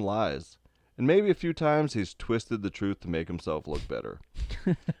been some lies. And maybe a few times he's twisted the truth to make himself look better.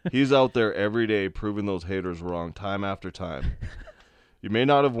 He's out there every day proving those haters wrong time after time. You may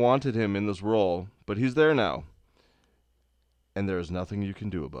not have wanted him in this role, but he's there now. And there is nothing you can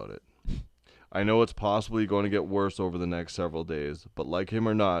do about it. I know it's possibly going to get worse over the next several days, but like him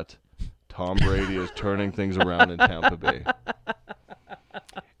or not, Tom Brady is turning things around in Tampa Bay.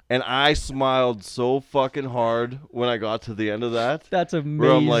 And I smiled so fucking hard when I got to the end of that. That's where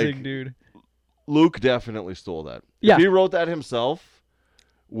amazing, I'm like, dude. Luke definitely stole that. Yeah. If he wrote that himself,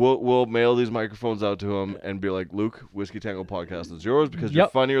 we'll mail these microphones out to him and be like, Luke, Whiskey Tango Podcast is yours because you're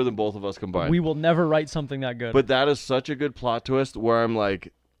Yep. funnier than both of us combined. We will never write something that good. But that is such a good plot twist where I'm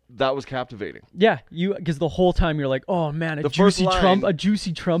like, that was captivating. yeah, because the whole time you're like, oh man, The first a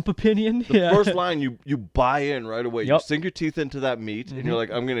juicy Trump opinion. The Yeah. first line, you buy in right away. You Yep. sink your teeth into that meat, and you're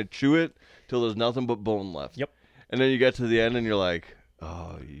like, I'm going to chew it till there's nothing but bone left. Yep. And then you get to the end, and you're like,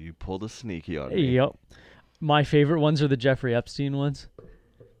 oh, you pulled a sneaky on me. Yep. My favorite ones are the Jeffrey Epstein ones.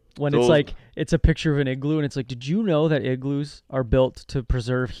 When Those- it's like, it's a picture of an igloo, and it's like, did you know that igloos are built to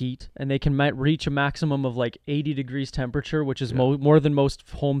preserve heat, and they can reach a maximum of like 80 degrees temperature, which is more than most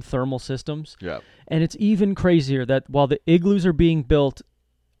home thermal systems. Yeah. And it's even crazier that while the igloos are being built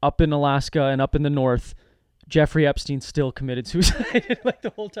up in Alaska and up in the north, Jeffrey Epstein still committed suicide. Like the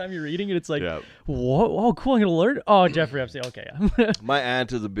whole time you're reading it, it's like, Yeah. what? Oh, cool, I'm going to learn. Oh, Jeffrey Epstein. Okay. Yeah. My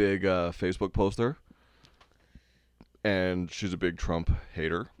aunt is a big Facebook poster, and she's a big Trump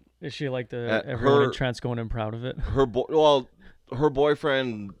hater. Is she like the Her- everyone in Trent's going and proud of it? Her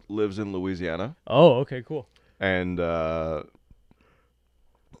boyfriend lives in Louisiana, Oh, okay, cool. and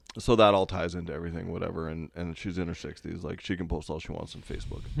so that all ties into everything, whatever. And she's in her 60s. Like, she can post all she wants on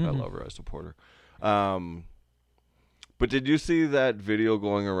Facebook. I love her. I support her. But did you see that video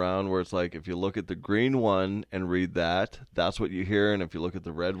going around where it's like, if you look at the green one and read that, that's what you hear, and if you look at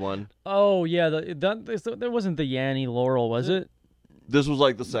the red one, Oh yeah, that wasn't the Yanny Laurel, was it? this was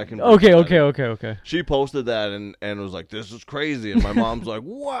like the second. Okay, version of it. okay. She posted that and was like, this is crazy. And my mom's like,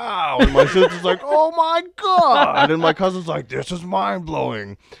 wow. And my sister's like, oh my God. And my cousin's like, this is mind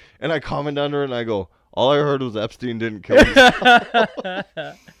blowing. And I comment under it and I go, all I heard was Epstein didn't kill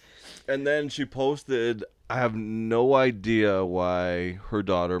himself. And then she posted, I have no idea why her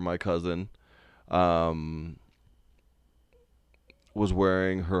daughter, my cousin, was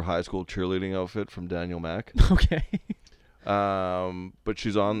wearing her high school cheerleading outfit from Daniel Mack. Okay. But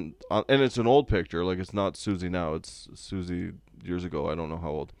she's on, and it's an old picture. Like, it's not Susie now. It's Susie years ago. I don't know how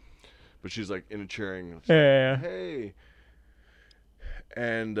old. But she's like in a cheering. Yeah. Hey.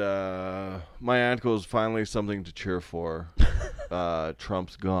 And my aunt goes, finally something to cheer for.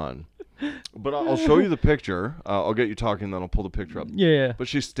 Trump's gone. But I'll show you the picture. I'll get you talking, then I'll pull the picture up. Yeah. But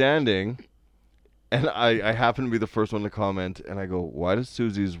she's standing, and I happen to be the first one to comment, and I go, why does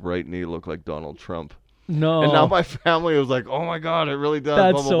Susie's right knee look like Donald Trump? No. And now my family was like, oh my God, it really does.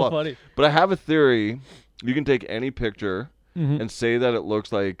 That's blah, blah, so blah. funny. But I have a theory. You can take any picture Mhm. and say that it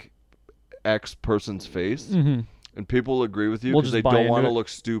looks like X person's face. Mhm. And people agree with you We'll because just they buy don't into want to it. look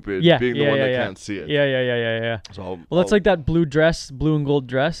stupid Yeah, being yeah, the one yeah, that yeah. can't see it. Yeah. So Well, that's like that blue and gold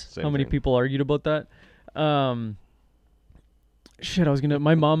dress. Same How many thing. people argued about that? Shit,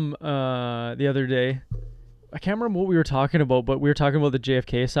 my mom the other day, I can't remember what we were talking about, but we were talking about the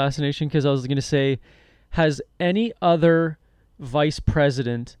JFK assassination because I was going to say, has any other vice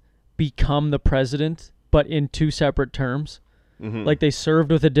president become the president, but in two separate terms? Mhm. Like they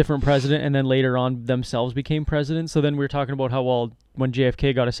served with a different president and then later on themselves became president. So then we were talking about how, well, when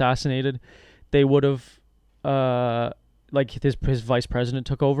JFK got assassinated, they would have, like his vice president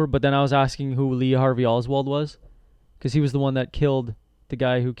took over. But then I was asking who Lee Harvey Oswald was, because he was the one that killed the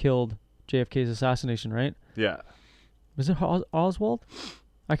guy who killed JFK's assassination, right? Yeah. Was it Oswald?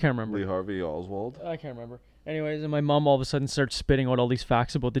 I can't remember. Lee Harvey Oswald. I can't remember. Anyways, and my mom all of a sudden starts spitting out all these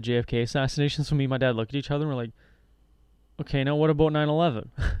facts about the JFK assassination. So me and my dad look at each other and we're like, okay, now what about 9/11?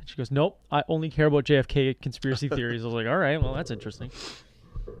 She goes, nope, I only care about JFK conspiracy theories. I was like, all right, well, that's interesting.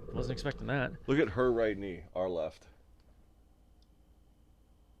 Wasn't expecting that. Look at her right knee, our left.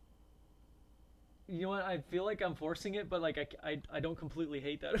 You know what? I feel like I'm forcing it, but like I don't completely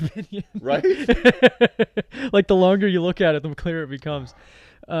hate that opinion. Right? Like the longer you look at it, the clearer it becomes.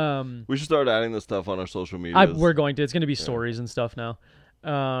 We should start adding this stuff on our social media. We're going to. It's going to be stories and stuff now.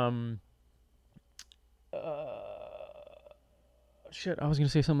 Shit, I was going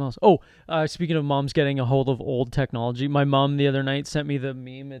to say something else. Oh, speaking of moms getting a hold of old technology, my mom the other night sent me the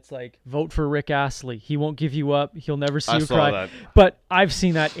meme. It's like, vote for Rick Astley. He won't give you up. He'll never see you saw cry. that. But I've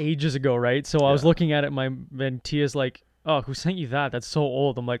seen that ages ago, right? So I was looking at it, and Tia's like, oh, who sent you that? That's so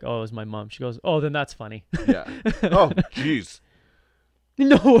old. I'm like, oh, it was my mom. She goes, oh, then that's funny. Yeah. Oh, jeez.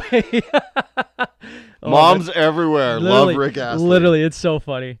 No way. Oh, Moms everywhere love Rick Astley. Literally, it's so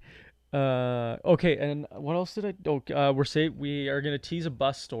funny. Okay, and what else did I? Oh, we are gonna tease a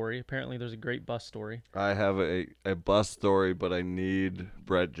bus story. Apparently, there's a great bus story. I have a bus story, but I need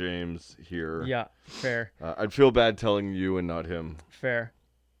Brett James here. Yeah, fair, I'd feel bad telling you and not him. fair.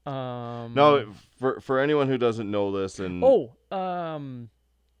 No, for anyone who doesn't know this, and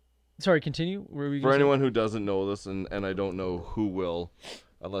sorry, continue. Were we for gonna say- anyone who doesn't know this, and I don't know who will,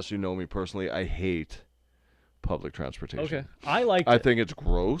 unless you know me personally, I hate public transportation. Okay, I like. I think it's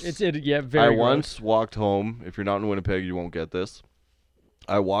gross. Yeah, very. I gross. once walked home. If you're not in Winnipeg, you won't get this.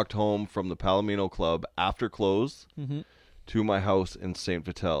 I walked home from the Palomino Club after close to my house in St.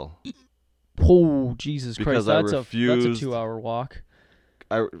 Vital. Oh, Jesus Because Christ! I That's a refused- 2-hour walk.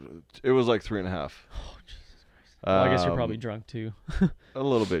 It was like 3.5. Oh, Jesus Christ! Well, I guess you're probably drunk too. A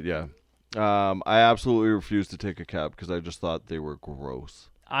little bit, yeah. I absolutely refused to take a cab because I just thought they were gross.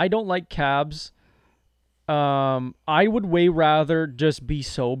 I don't like cabs. I would way rather just be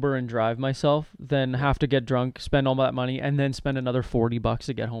sober and drive myself than have to get drunk, spend all that money, and then spend another $40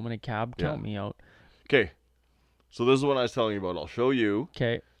 to get home in a cab. Count me out. Okay, so this is what I was telling you about. I'll show you.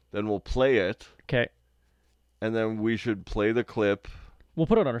 Okay. Then we'll play it, Okay. and then we should play the clip. We'll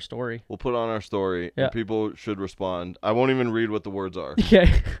put it on our story. We'll put it on our story, Yeah. and people should respond. I won't even read what the words are.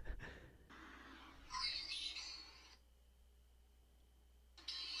 Okay.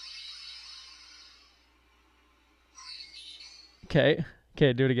 Okay.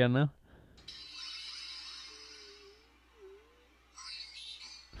 Okay, do it again now.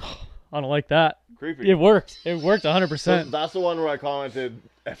 I don't like that. Creepy. It worked. It worked So 100%. that's the one where I commented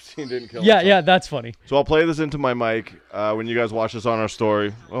Epstein didn't kill Yeah, himself. yeah, that's funny. So I'll play this into my mic when you guys watch this on our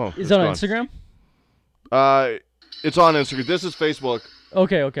story. Oh, Is it's that on gone. Instagram? It's on Instagram. This is Facebook,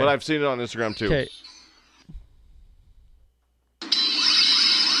 Okay, okay. but I've seen it on Instagram too. Okay.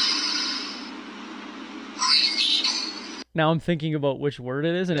 Now I'm thinking about which word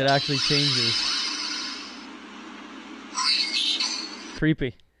it is, and it actually changes.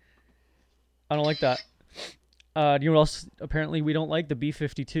 Creepy. I don't like that. Do you know what else? Apparently, we don't like the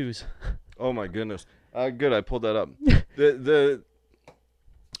B-52s. Oh my goodness. Good, I pulled that up.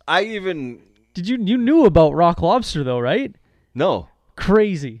 I even You knew about Rock Lobster though, right? no.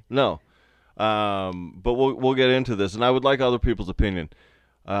 Crazy. No. But we'll get into this, and I would like other people's opinion.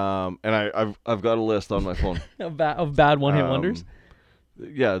 And I've got a list on my phone. Of bad one-hit wonders.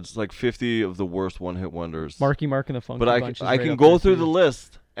 Yeah, it's like 50 of the worst one-hit wonders. Marky Mark and the Funky But I Bunch is I right can up go there, through too. the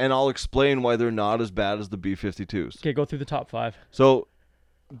list, and I'll explain why they're not as bad as the B-52s. Okay, go through the top 5. So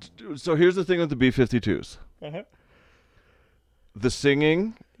here's the thing with the B-52s. Uh-huh. The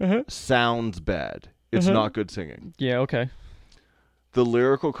singing Uh-huh. sounds bad. It's not good singing. Yeah, okay. The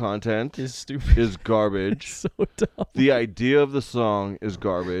lyrical content Is stupid. is garbage. So dumb. The idea of the song is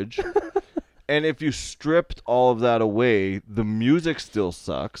garbage. And if you stripped all of that away, the music still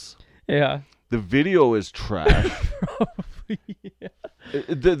sucks. Yeah. The video is trash.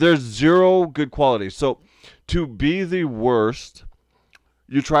 There's zero good quality. So to be the worst,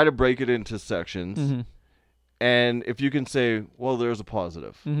 you try to break it into sections. Mm-hmm. And if you can say, well, there's a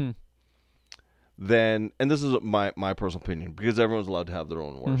positive, Mm-hmm. then, and this is my personal opinion, because everyone's allowed to have their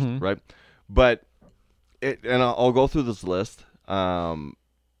own worst, Mhm. right? But, and I'll go through this list.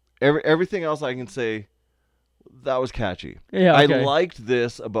 Everything else I can say, that was catchy. Yeah, I okay. liked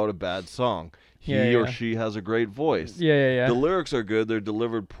this about a bad song. He Yeah, or yeah. she has a great voice. Yeah. The lyrics are good. They're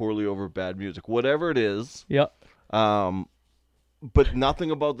delivered poorly over bad music. Whatever it is, Yep. but nothing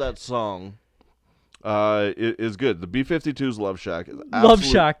about that song is good. The B-52's Love Shack is Love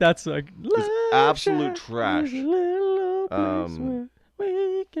Shack. That's like absolute trash. is a little place where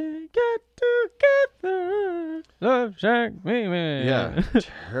we can get together. Love Shack, baby. Yeah,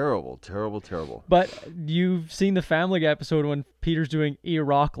 terrible. But you've seen the Family Guy episode when Peter's doing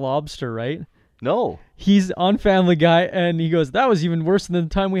Iraq lobster, right? No. He's on Family Guy and he goes, that was even worse than the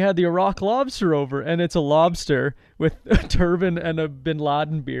time we had the Iraq lobster over. And it's a lobster with a turban and a Bin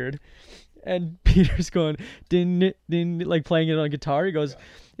Laden beard. And Peter's going, din, din, like playing it on a guitar. He goes,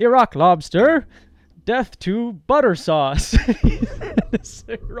 Iraq lobster, death to butter sauce. This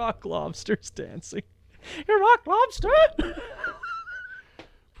Iraq lobster's dancing. Iraq lobster.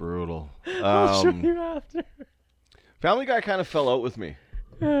 Brutal. I'll show you after. Family Guy kind of fell out with me.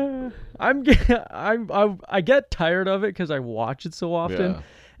 I get tired of it because I watch it so often, Yeah.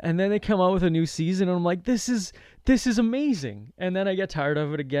 and then they come out with a new season, and I'm like, this is amazing, and then I get tired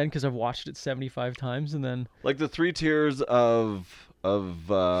of it again because I've watched it 75 times, and then Like the 3 tiers of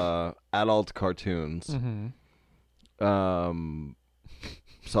adult cartoons.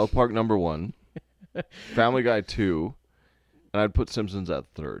 South Park number 1, Family Guy 2, and I'd put Simpsons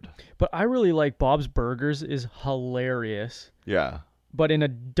at 3rd. but I really like Bob's Burgers is hilarious, Yeah. but in the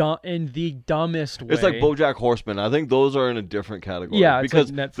dumbest way. It's like BoJack Horseman. I think those are in a different category. Yeah, it's like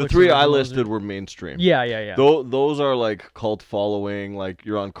because Netflix the 3 I originals listed or- were mainstream. Yeah. Those are like cult following, like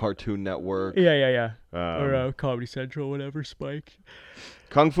you're on Cartoon Network. Yeah. Um, Or Comedy Central, whatever. Spike.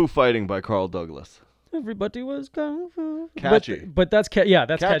 Kung Fu Fighting by Carl Douglas. Everybody was kung fu. Catchy. But that's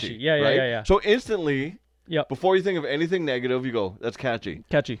that's catchy. Yeah. right? So instantly, Yep. before you think of anything negative, you go, that's catchy.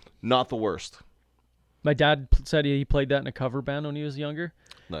 Catchy. Not the worst. My dad said he played that in a cover band when he was younger.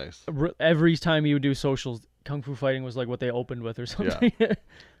 Nice. Every time he would do socials, Kung Fu Fighting was like what they opened with or something.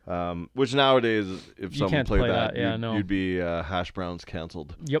 Which nowadays, if You someone can't played play that, that, yeah, you'd, no. you'd be Hash Browns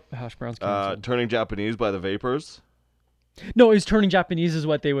canceled. Yep, Hash Browns canceled. Turning Japanese by the Vapors. No, he's Turning Japanese is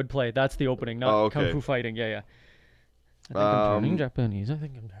what they would play. That's the opening, not Oh, okay. Kung Fu Fighting. Yeah. I think I'm turning Japanese.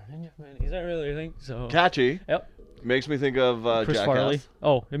 I really think so. Catchy. Yep. Makes me think of Chris Jackass. Farley.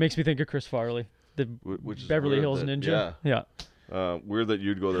 Oh, it makes me think of Chris Farley, the Which is Beverly weird Hills that- Ninja. Yeah. Yeah. Weird that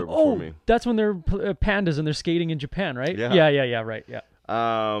you'd go there before Oh, me. that's when they're pandas and they're skating in Japan, right? Yeah. Yeah. Right. Yeah.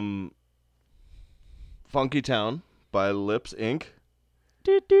 Funky Town by Lips Inc.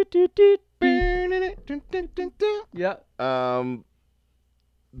 Yeah.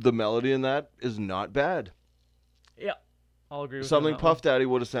 The melody in that is not bad. Yeah. I'll agree with Something you on that Puff Daddy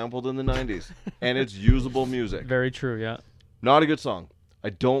would have sampled in the 90s. And it's usable music. one. Very true. Yeah. Not a good song. I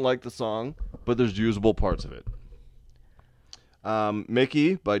don't like the song, but there's usable parts of it.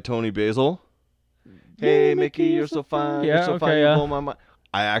 Mickey by Tony Basil. Hey, Mickey, you're so fine. Yeah, You're so okay, fine. yeah. You blow my mind.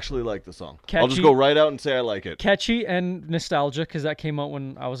 I actually like the song. I'll just Catchy. go right out and say I like it. Catchy and nostalgia because that came out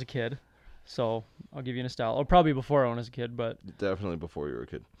when I was a kid. So I'll give you nostalgia. Or probably before I was a kid, but Definitely before you were a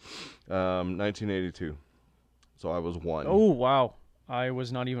kid. 1982. So I was 1. oh wow, I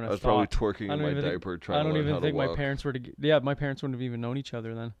was not even a I was thought. probably twerking I in don't my even think- diaper trying I to don't learn even how think to my walk. parents were. Yeah, my parents wouldn't have even known each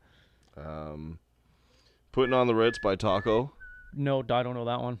other then. Putting on the Ritz by Taco. No, I don't know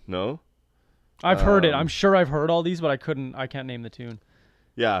that one. No? I've heard it. I'm sure I've heard all these, but I can't name the tune.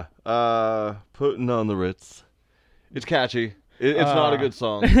 Yeah. Putting on the Ritz. It's catchy. It's not a good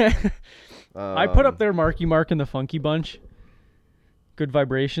song. I put up there Marky Mark and the Funky Bunch. Good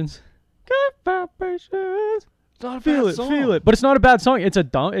vibrations. Good vibrations. It's not a Feel bad it, song. feel it. But it's not a bad song. It's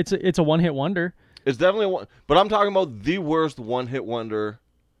a one-hit wonder. It's definitely one. But I'm talking about the worst one-hit wonder.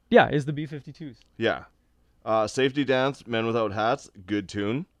 Yeah, is the B-52s. Yeah. Safety Dance, Men Without Hats, good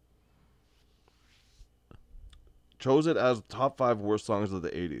tune. Chose it as top 5 worst songs of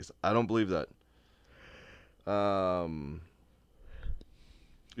the 80s. I don't believe that.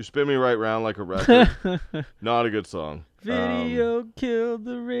 You Spin Me Right Round Like a Record. Not a good song. Video killed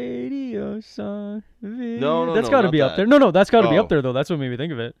the radio song. No, that's no, got to not be up that. there. No, that's got to be Oh. up there though. That's what made me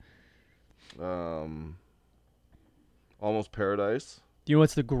think of it. Almost Paradise. Do you know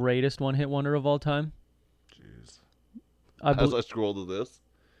what's the greatest one-hit wonder of all time? Jeez. I As bel- I scroll to this.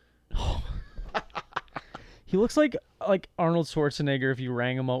 He looks like Arnold Schwarzenegger if you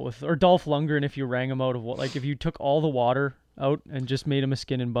rang him out with, or Dolph Lundgren if you rang him out of what, like if you took all the water out and just made him a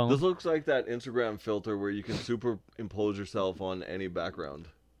skin and bone. This looks like that Instagram filter where you can superimpose yourself on any background.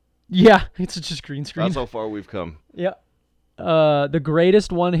 Yeah, it's just green screen. That's how far we've come. Yeah. The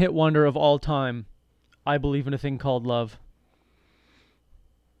greatest one-hit wonder of all time. I Believe in a Thing Called Love.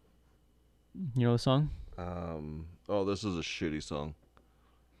 You know the song? Oh, this is a shitty song.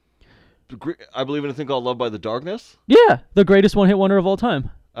 I Believe in a Thing Called Love by The Darkness? Yeah, the greatest one-hit wonder of all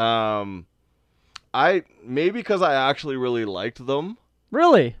time. Maybe because I actually really liked them.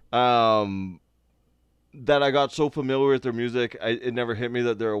 Really? That I got so familiar with their music, it never hit me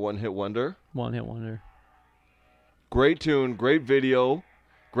that they're a one-hit wonder. One-hit wonder. Great tune, great video,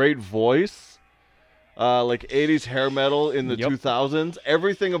 great voice. Like 80s hair metal in the 2000s.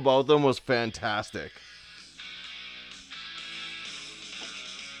 Everything about them was fantastic.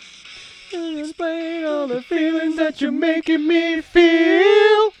 Explain all the feelings that you're making me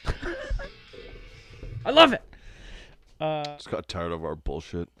feel. I love it. Just got tired of our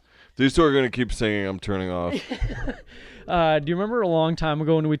bullshit. These two are going to keep singing. I'm turning off. Do you remember a long time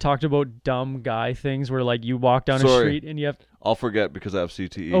ago when we talked about dumb guy things where like you walk down a street and you have... I'll forget because I have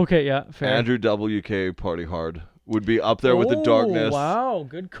CTE. Okay, yeah, fair. Andrew WK Party Hard would be up there with The Darkness. Wow,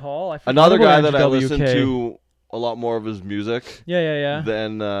 good call. Another guy that I WK. listened to a lot more of his music. Yeah.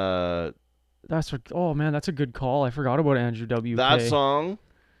 Then That's what. Oh man, that's a good call. I forgot about Andrew WK. that song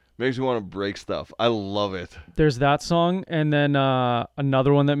makes me want to break stuff. I love it. There's that song, and then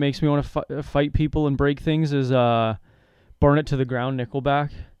another one that makes me want to fight people and break things is "Burn It to the Ground" Nickelback.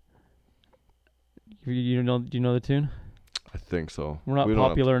 Do you know the tune? I think so. We're not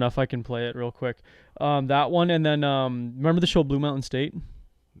popular enough. I can play it real quick. That one, and then remember the show Blue Mountain State?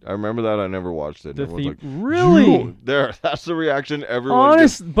 I remember that. I never watched it. The Everyone's theme, like, really? That's the reaction everyone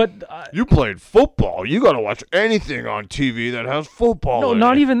gets. But You played football. You got to watch anything on TV that has football no, in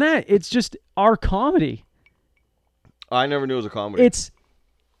not it. even that. It's just our comedy. I never knew it was a comedy.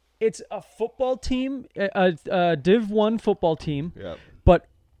 It's a football team, a Div 1 football team, Yeah. but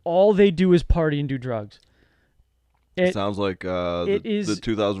all they do is party and do drugs. It sounds like the is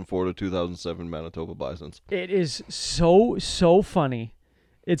 2004 to 2007 Manitoba Bisons. It is so funny.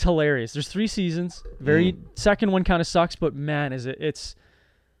 It's hilarious. There's 3 seasons. Second one kind of sucks, but man, it's.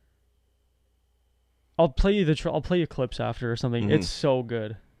 I'll play you clips after or something. Mm-hmm. It's so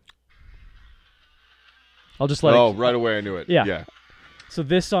good. I'll just let. Right away I knew it. Yeah. So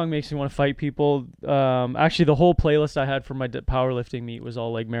this song makes me want to fight people. Actually, the whole playlist I had for my powerlifting meet was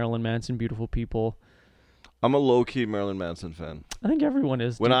all like Marilyn Manson, Beautiful People. I'm a low-key Marilyn Manson fan. I think everyone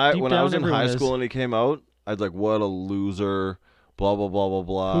is. When I was in high school and he came out, I was like, what a loser, blah, blah, blah, blah,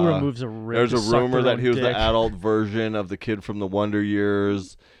 blah. Who removes a rib? There's to a suck rumor their that own he was dick? the adult version of the kid from the Wonder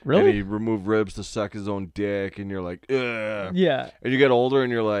Years. Really? And he removed ribs to suck his own dick, and you're like, ugh. Yeah. And you get older,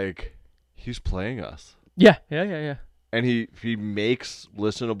 and you're like, he's playing us. Yeah. And he makes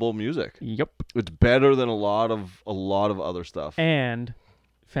listenable music. Yep. It's better than a lot of other stuff. And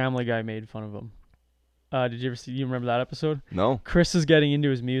Family Guy made fun of him. Did you ever see? You remember that episode? No. Chris is getting into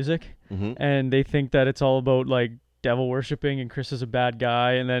his music, and they think that it's all about like devil worshipping, and Chris is a bad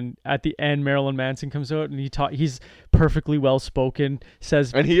guy. And then at the end, Marilyn Manson comes out, and he's perfectly well spoken.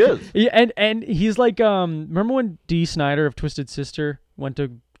 Says, and he is. And he's like, remember when Dee Snider of Twisted Sister went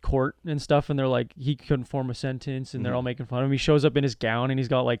to court and stuff, and they're like, he couldn't form a sentence, and they're all making fun of him. He shows up in his gown, and he's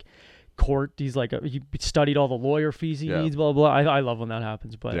got like court. He's like, he studied all the lawyer fees he needs. Blah blah. I love when that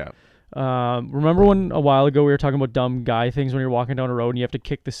happens, but. Yeah. Remember when a while ago we were talking about dumb guy things when you're walking down a road and you have to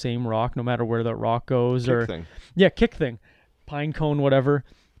kick the same rock no matter where that rock goes? Kick thing. Pine cone, whatever.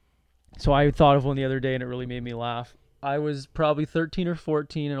 So I thought of one the other day and it really made me laugh. I was probably 13 or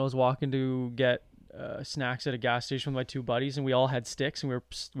 14 and I was walking to get snacks at a gas station with my 2 buddies, and we all had sticks, and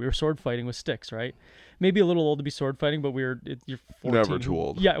we were sword fighting with sticks, right? Maybe a little old to be sword fighting, but you're 14. Never too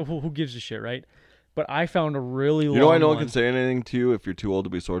old. Yeah, who gives a shit, right? But I found a really long You know why no one one. can say anything to you if you're too old to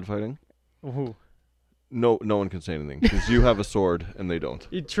be sword fighting? Who? No one can say anything because you have a sword and they don't.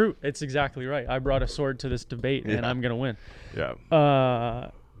 True. It's exactly right. I brought a sword to this debate, and I'm going to win. Yeah.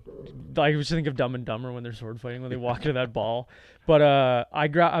 I just think of Dumb and Dumber when they're sword fighting, when they walk into that ball. But I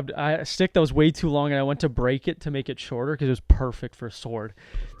grabbed a stick that was way too long, and I went to break it to make it shorter because it was perfect for a sword.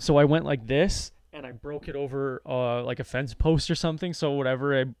 So I went like this, and I broke it over like a fence post or something. So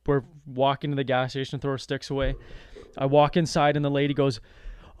whatever, we're walking to the gas station, throw our sticks away. I walk inside, and the lady goes,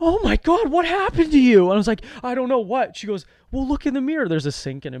 "Oh my God, what happened to you?" And I was like, "I don't know what." She goes, "Well, look in the mirror." There's a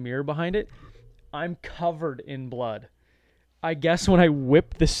sink and a mirror behind it. I'm covered in blood. I guess when I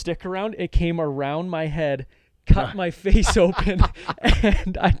whipped the stick around, it came around my head, cut my face open,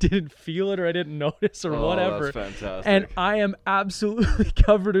 and I didn't feel it or I didn't notice or whatever. That's fantastic. And I am absolutely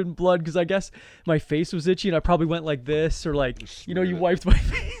covered in blood because I guess my face was itchy and I probably went like this or like, you know, you wiped my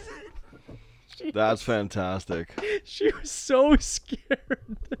face. That's fantastic. She was so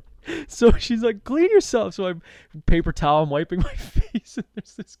scared. So she's like, clean yourself. So I'm paper towel, I'm wiping my face, and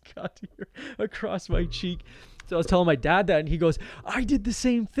there's this cut here across my cheek. So I was telling my dad that, and he goes, I did the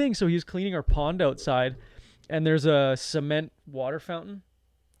same thing. So he was cleaning our pond outside, and there's a cement water fountain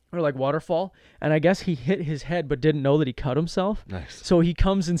or like waterfall. And I guess he hit his head but didn't know that he cut himself. Nice. So he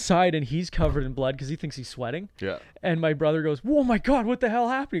comes inside and he's covered in blood because he thinks he's sweating. Yeah. And my brother goes, oh my God, what the hell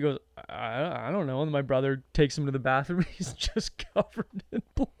happened? He goes, I don't know. And my brother takes him to the bathroom and he's just covered in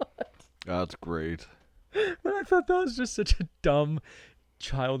blood. That's great. But I thought that was just such a dumb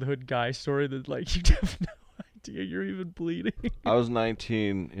childhood guy story that like you have no idea you're even bleeding. I was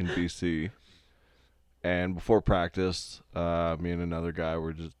 19 in BC, and before practice, me and another guy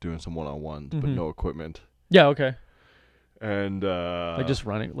were just doing some one-on-ones, but no equipment. Yeah, okay. And Like just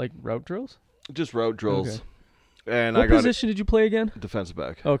running, like route drills? just route drills. Okay. And What I got position did you play again? defensive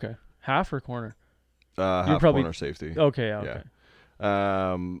back. Okay. Half or corner? Half probably- corner safety. Okay, yeah, okay.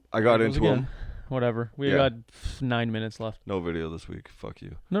 I got There goes into him. again. Whatever. We Yeah. got 9 minutes left. No video this week. Fuck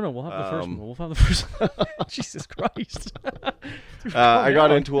you. No, we'll have the first one. We'll have the first one. Jesus Christ. Dude, I calm got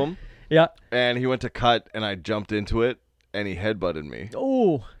down. into him, Yeah. and he went to cut, and I jumped into it, and he headbutted me.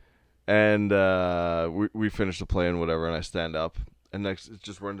 Oh. And we finished the play and whatever, and I stand up, and next it's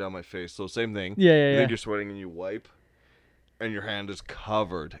just running down my face. So same thing. Yeah, You yeah. think you're sweating, and you wipe, and your hand is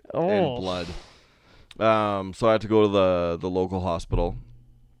covered Oh. in blood. So I had to go to the local hospital.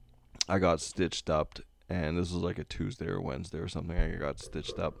 I got stitched up, and this was like a Tuesday or Wednesday or something. I got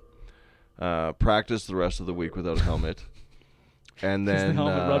stitched up. Practiced the rest of the week without a helmet. And Because then the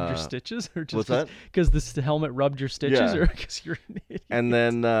helmet rubbed your stitches? Or just what's that? Because the helmet rubbed your stitches? Yeah. Or because you're an idiot? And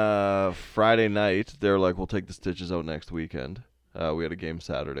then Friday night, they're like, we'll take the stitches out next weekend. We had a game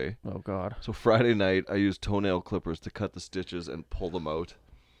Saturday. Oh, God. So Friday night, I used toenail clippers to cut the stitches and pull them out.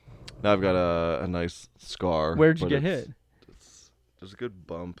 Now I've got a nice scar. Where'd you but get hit? There's a good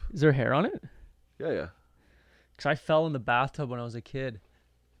bump. Is there hair on it? Yeah. Because I fell in the bathtub when I was a kid,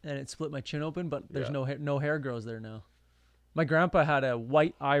 and it split my chin open, but there's Yeah. no hair grows there now. My grandpa had a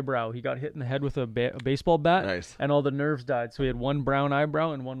white eyebrow. He got hit in the head with a baseball bat, Nice. and all the nerves died. So he had one brown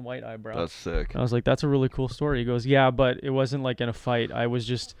eyebrow and one white eyebrow. That's sick. I was like, that's a really cool story. He goes, yeah, but it wasn't like in a fight. I was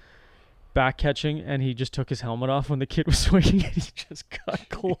just back catching, and he just took his helmet off when the kid was swinging, and he just got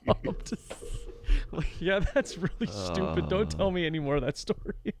clubbed. Like, yeah, that's really stupid. Don't tell me any more of that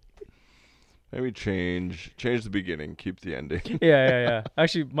story. Maybe change the beginning, keep the ending. Yeah.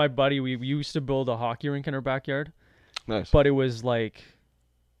 Actually, my buddy, we used to build a hockey rink in our backyard, Nice. but it was like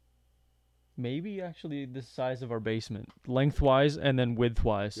maybe actually the size of our basement, lengthwise and then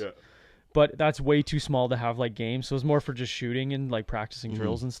widthwise. Yeah. But that's way too small to have like games, so it was more for just shooting and like practicing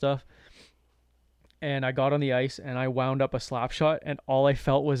drills and stuff. And I got on the ice and I wound up a slap shot, and all I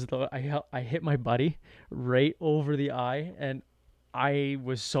felt was I hit my buddy right over the eye, and I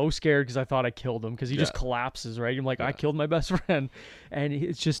was so scared because I thought I killed him because he just Yeah. collapses, right? I'm like, I killed my best friend, and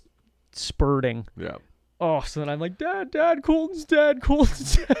it's just spurting. Yeah. Oh, so then I'm like, Dad, Colton's dead.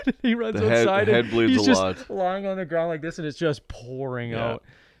 And he runs The head outside and bleeds he's a just lot. lying on the ground like this, and it's just pouring Yeah. out.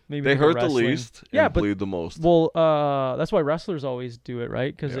 Maybe They like a hurt the wrestling- least Yeah, and but bleed the most. well, that's why wrestlers always do it,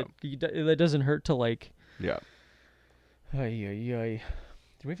 right? Because Yeah. it doesn't hurt to like. Yeah. Do we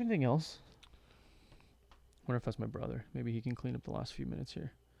have anything else? Wonder if that's my brother. Maybe he can clean up the last few minutes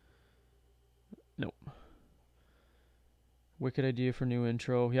here. Nope. Wicked idea for new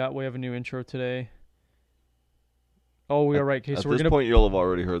intro. Yeah, we have a new intro today. Oh, we are right. Okay, At so we're this gonna. point, you'll have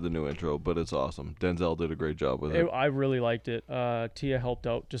already heard the new intro, but it's awesome. Denzel did a great job with it. I really liked it. Tia helped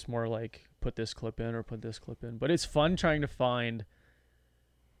out, just more like put this clip in or put this clip in. But it's fun trying to find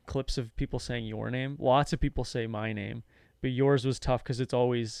clips of people saying your name. Lots of people say my name, but yours was tough because it's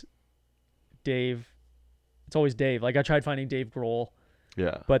always Dave. It's always Dave. Like I tried finding Dave Grohl,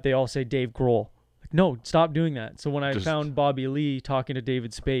 Yeah. but they all say Dave Grohl. Like, no, stop doing that. So when I Just- found Bobby Lee talking to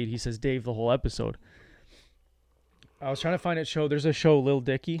David Spade, he says Dave the whole episode. I was trying to find it show. There's a show, Lil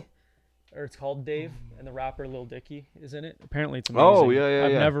Dicky, or it's called Dave, and the rapper Lil Dicky is in it. Apparently it's amazing. Oh, yeah,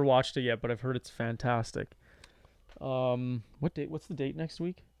 I've yeah. never watched it yet, but I've heard it's fantastic. What date? What's the date next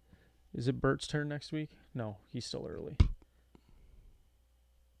week? Is it Bert's turn next week? No, he's still early.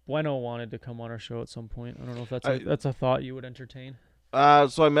 Bueno wanted to come on our show at some point. I don't know if that's a thought you would entertain. So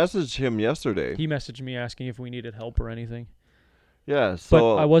I messaged him yesterday. He messaged me asking if we needed help or anything. Yeah. But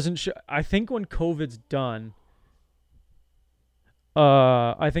So I wasn't sure. I think when COVID's done,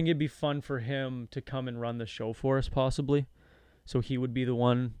 I think it'd be fun for him to come and run the show for us, possibly. So he would be the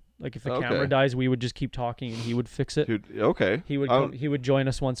one. Like if the camera Okay. dies, we would just keep talking and he would fix it. Okay. He would he would join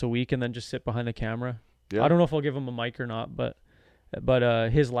us once a week and then just sit behind the camera. Yeah. I don't know if I'll give him a mic or not, but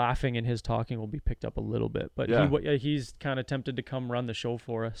his laughing and his talking will be picked up a little bit. But Yeah. he's kind of tempted to come run the show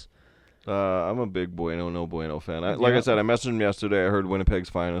for us. I'm a big Bueno No Bueno fan. Like Yeah. I said, I messaged him yesterday. I heard Winnipeg's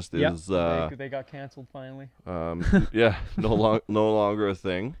Finest Yeah, is they got canceled finally. yeah, no longer a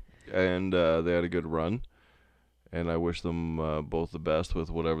thing, and they had a good run. And I wish them both the best with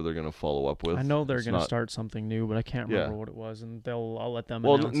whatever they're going to follow up with. I know they're It's going to not- start something new, but I can't Yeah. remember what it was, and I'll let them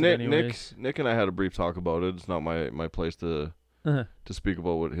Well, announce it Nick, anyways. Nick and I had a brief talk about it. It's not my place to Uh-huh. speak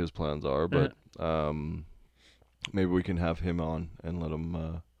about what his plans are, but maybe we can have him on and let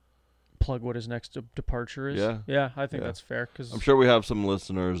him. Plug what his next departure is. Yeah. Yeah, I think Yeah. that's fair. Cause I'm sure we have some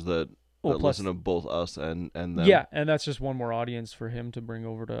listeners that Well, plus- listen to both us and them. Yeah, and that's just one more audience for him to bring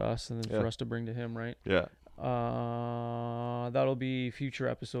over to us, and then Yeah. for us to bring to him, right? Yeah. That'll be future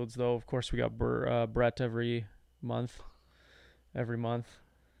episodes, though. Of course, we got Brett every month. I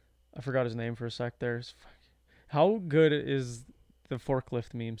forgot his name for a sec there. How good is the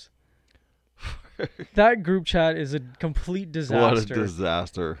forklift memes? That group chat is a complete disaster. What a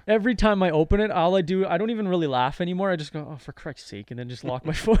disaster. Every time I open it, all I do, I don't even really laugh anymore. I just go, oh, for Christ's sake, and then just lock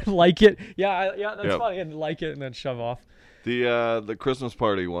my phone, like it. Yeah, that's Yep. funny, and like it, and then shove off. The Christmas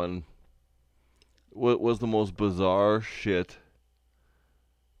party one was the most bizarre shit.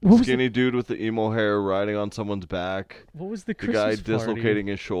 What was Skinny dude with the emo hair riding on someone's back. What was the The guy Christmas party? dislocating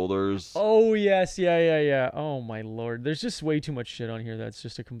his shoulders. Oh, yes, yeah. Oh, my Lord. There's just way too much shit on here that's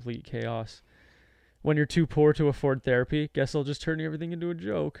just a complete chaos. When you're too poor to afford therapy, guess I'll just turn everything into a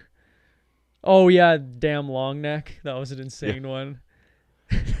joke. Oh, yeah, damn long neck. That was an insane one.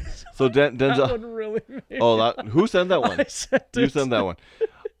 So That Denzel. one really made Oh, who sent that one? I sent You it. sent that one.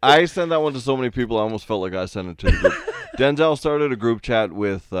 I sent that one to so many people. I almost felt like I sent it to the group. Denzel started a group chat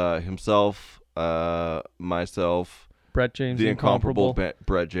with himself, myself, Brett James, the incomparable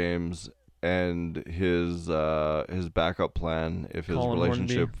Brett James, and his backup plan if his Colin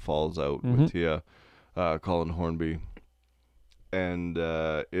relationship Hornby. falls out Mhm. with Tia, Colin Hornby, and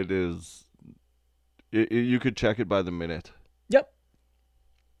you could check it by the minute. Yep.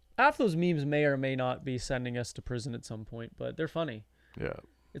 Half those memes may or may not be sending us to prison at some point, but they're funny. Yeah,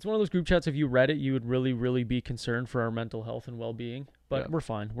 It's one of those group chats, if you read it, you would really, really be concerned for our mental health and well-being. But Yeah. we're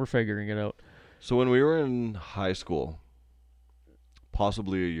fine. We're figuring it out. So when we were in high school,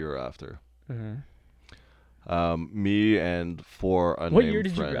 possibly a year after, me and four unnamed What year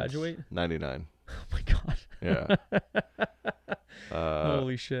did you friends- graduate? 99. Oh, my God. Yeah.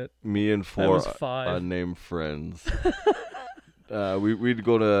 Holy shit. Me and That four was 5. unnamed friends. We'd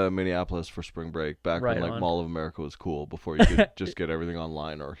go to Minneapolis for spring break back Right when like on. Mall of America was cool before you could just get everything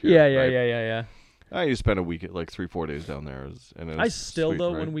online or here. Yeah, right? yeah. You spend a week, like 3-4 days down there, and I it's still, sweet,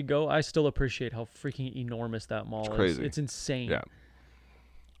 though, right? when we go, I still appreciate how freaking enormous that mall is. crazy. It's insane.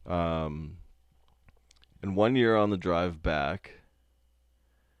 Yeah. And 1 year on the drive back,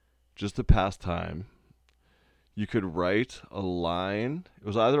 just to pass time, you could write a line. It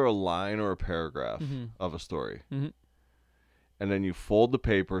was either a line or a paragraph of a story. Mhm. And then you fold the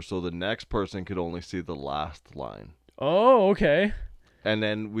paper so the next person could only see the last line. Oh, okay. And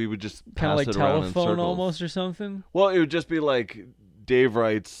then we would just Kind of pass like it around in telephone circles. almost or something. Well, it would just be like Dave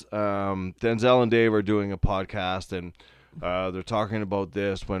writes, Denzel and Dave are doing a podcast and they're talking about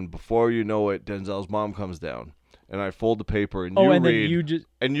this when before you know it, Denzel's mom comes down. And I fold the paper and you And read. then you just...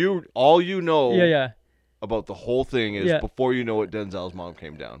 And all you know Yeah. about the whole thing is Yeah. before you know it, Denzel's mom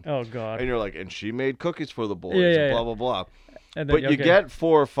came down. Oh, God. And you're like, and she made cookies for the boys Yeah, and yeah, blah, yeah. blah, blah. And then, But you get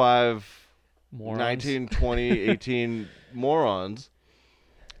 4 or 5 Morons. 19, 20, 18 morons,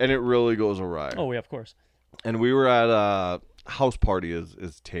 and it really goes awry. Oh, yeah, of course. And we were at a house party is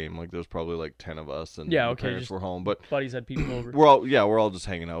tame. Like there's probably like 10 of us, and Yeah, the okay, parents just- were home. But Buddies had people over. we're all just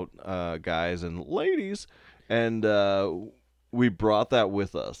hanging out, guys and ladies, and we brought that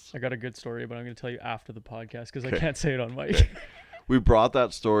with us. I got a good story, but I'm going to tell you after the podcast because I Okay. can't say it on mic. We brought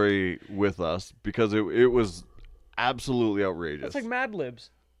that story with us because it was absolutely outrageous. It's like Mad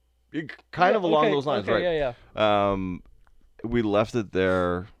Libs. Kind of along Okay, those lines, okay, right? Yeah. We left it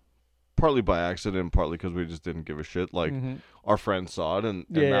there partly by accident, partly because we just didn't give a shit. Like our friends saw it, and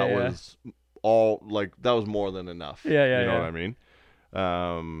Yeah, that yeah. was all like that was more than enough. Yeah, You know yeah. what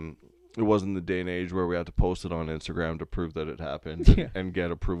I mean? It wasn't the day and age where we had to post it on Instagram to prove that it happened Yeah. and get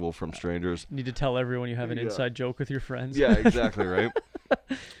approval from strangers. Need to tell everyone you have an Yeah. inside joke with your friends. Yeah, exactly, right?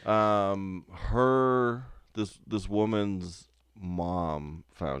 This woman's mom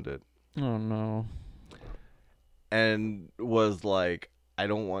found it. Oh, no. and was like, I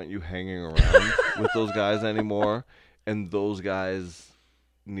don't want you hanging around with those guys anymore, and those guys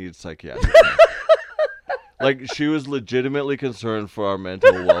need psychiatric help. Like, she was legitimately concerned for our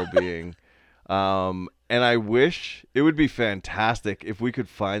mental well-being. And I wish it would be fantastic if we could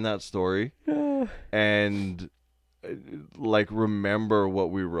find that story and like remember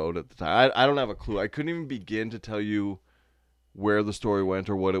what we wrote at the time. I don't have a clue. I couldn't even begin to tell you where the story went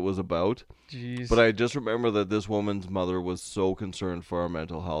or what it was about. Jeez. But I just remember that this woman's mother was so concerned for our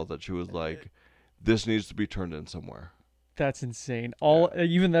mental health that she was like, this needs to be turned in somewhere. That's insane.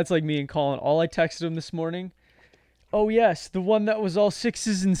 Even that's like me and Colin. All I texted him this morning, oh yes, the one that was all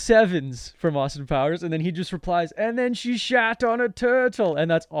 6s and 7s from Austin Powers, and then he just replies, and then she shat on a turtle, and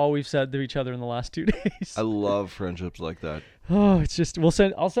that's all we've said to each other in the last 2 days. I love friendships like that. Oh, it's just I'll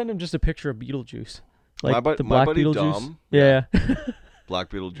send him just a picture of Beetlejuice, like My the black buddy Beetlejuice. Dom. Yeah. Black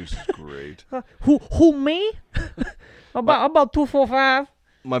Beetlejuice is great. Who me? about 245.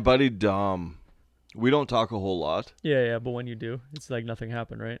 My buddy Dom, we don't talk a whole lot, Yeah, but when you do, it's like nothing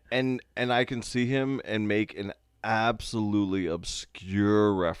happened, right? and I can see him and make an absolutely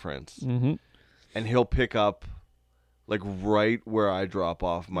obscure reference, Mm-hmm. and he'll pick up like right where I drop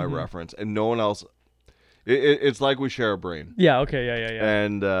off my Mm-hmm. reference, and no one else. It's like we share a brain, Yeah. Okay. Yeah.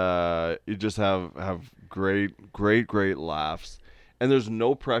 and you just have great laughs, and there's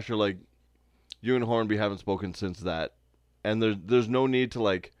no pressure. Like, you and Hornby haven't spoken since that, and there's no need to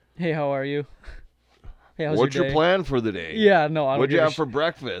like. Hey, how are you? Hey, how's What's your your day? plan for the day? Yeah, no, I don't. What'd you give a have for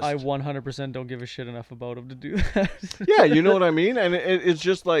breakfast? I 100% don't give a shit enough about him to do that. Yeah, you know what I mean? And it's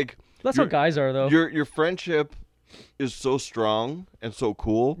just like... That's how guys are, though. Your friendship is so strong and so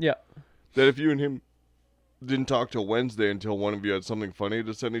cool Yeah. that if you and him didn't talk till Wednesday until one of you had something funny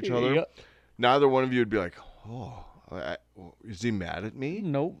to send each other, Yeah. neither one of you would be like, is he mad at me?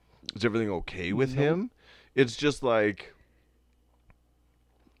 Nope. Is everything okay with him? It's just like...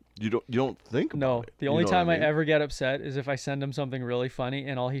 You don't think about No. it. The You only know what time I mean? ever get upset is if I send him something really funny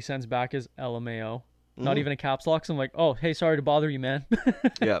and all he sends back is LMAO. Not even a caps lock. So I'm like, oh, hey, sorry to bother you, man.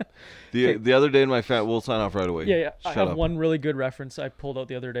 Yeah. The other day in my we'll sign off right away. Yeah. I Shut have up. one really good reference I pulled out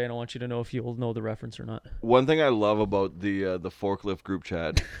the other day, and I want you to know if you'll know the reference or not. One thing I love about the forklift group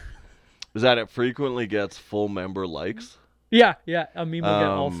chat is that it frequently gets full member likes. Yeah. A meme will get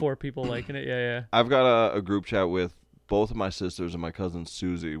all 4 people liking it. Yeah. I've got a group chat with both of my sisters and my cousin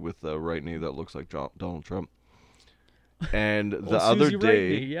Susie with the right knee that looks like Donald Trump. And the other Susie day,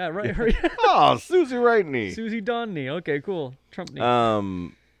 Right knee. Yeah, right. oh, Susie right knee. Susie Don knee. Okay, cool. Trump knee.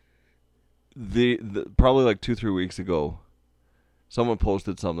 The probably like 2-3 weeks ago, someone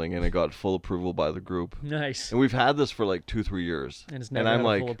posted something and it got full approval by the group. Nice. And we've had this for like 2-3 years. And it's never I'm had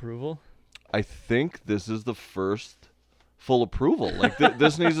like, full approval. I think this is the first full approval. Like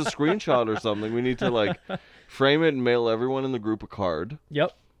this needs a screenshot or something. We need to like frame it and mail everyone in the group a card.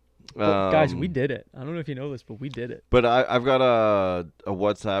 Yep. Well, guys, we did it. I don't know if you know this, but we did it. But I've got a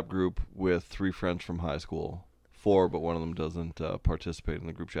WhatsApp group with 3 friends from high school. 4, but one of them doesn't participate in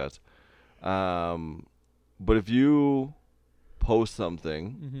the group chats. But if you post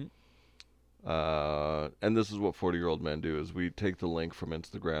something, and this is what 40-year-old men do, is we take the link from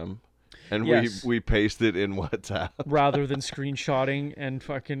Instagram and Yes. we paste it in WhatsApp. Rather than screenshotting and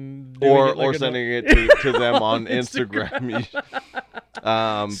fucking doing Or it like sending a, it to them on Instagram.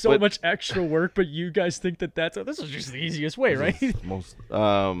 so but much extra work, but you guys think that this is just the easiest way, right? most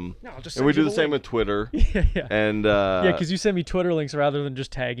No, I'll just and we send do you the same link. with Twitter. Yeah. And Yeah, because you send me Twitter links rather than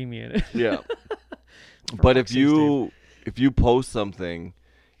just tagging me in it. yeah. But if fuck's sakes, you post something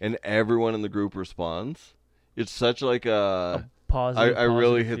and everyone in the group responds, it's such like a Positive. I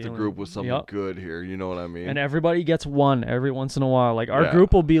really positive hit the feeling. group with something Yep. good here. You know what I mean? And everybody gets one every once in a while. Like our Yeah.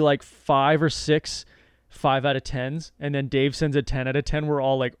 group will be like 5 or 6 5 out of 10s, and then Dave sends a 10 out of 10. We're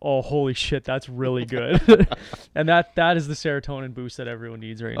all like, oh, holy shit, that's really good. And that is the serotonin boost that everyone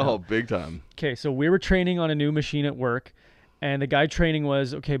needs right now. Oh, big time. Okay, so we were training on a new machine at work, and the guy training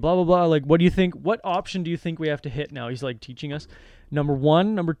was, okay, blah, blah, blah. Like, what do you think? What option do you think we have to hit now? He's like teaching us. Number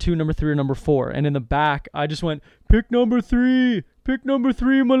 1, number 2, number 3, or number 4. And in the back, I just went, pick number 3. Pick number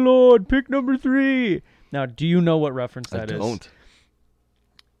 3, my lord. Pick number 3. Now, do you know what reference that I is? don't.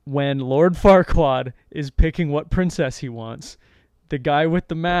 When Lord Farquaad is picking what princess he wants, the guy with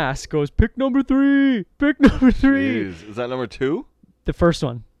the mask goes, pick number 3. Pick number 3. Jeez. Is that number 2? The first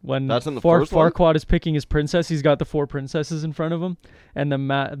one. When That's in the first one? Farquaad is picking his princess, he's got the 4 princesses in front of him, and the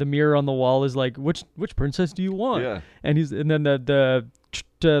mirror on the wall is like, which princess do you want? Yeah. And then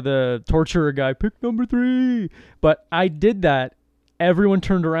the torturer guy, pick number 3. But I did that. Everyone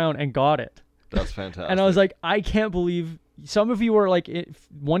turned around and got it. That's fantastic. And I was like, I can't believe some of you are like,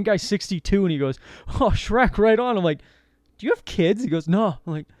 one guy's 62 and he goes, "Oh, Shrek, right on." I'm like, "Do you have kids?" He goes, "No."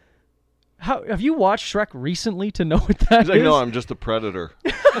 I'm like, "How have you watched Shrek recently to know what that He's like, is?" no, I'm just a predator.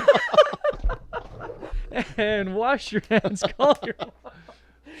 And wash your hands, call your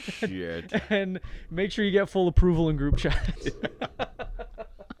Shit. and make sure you get full approval in group chat.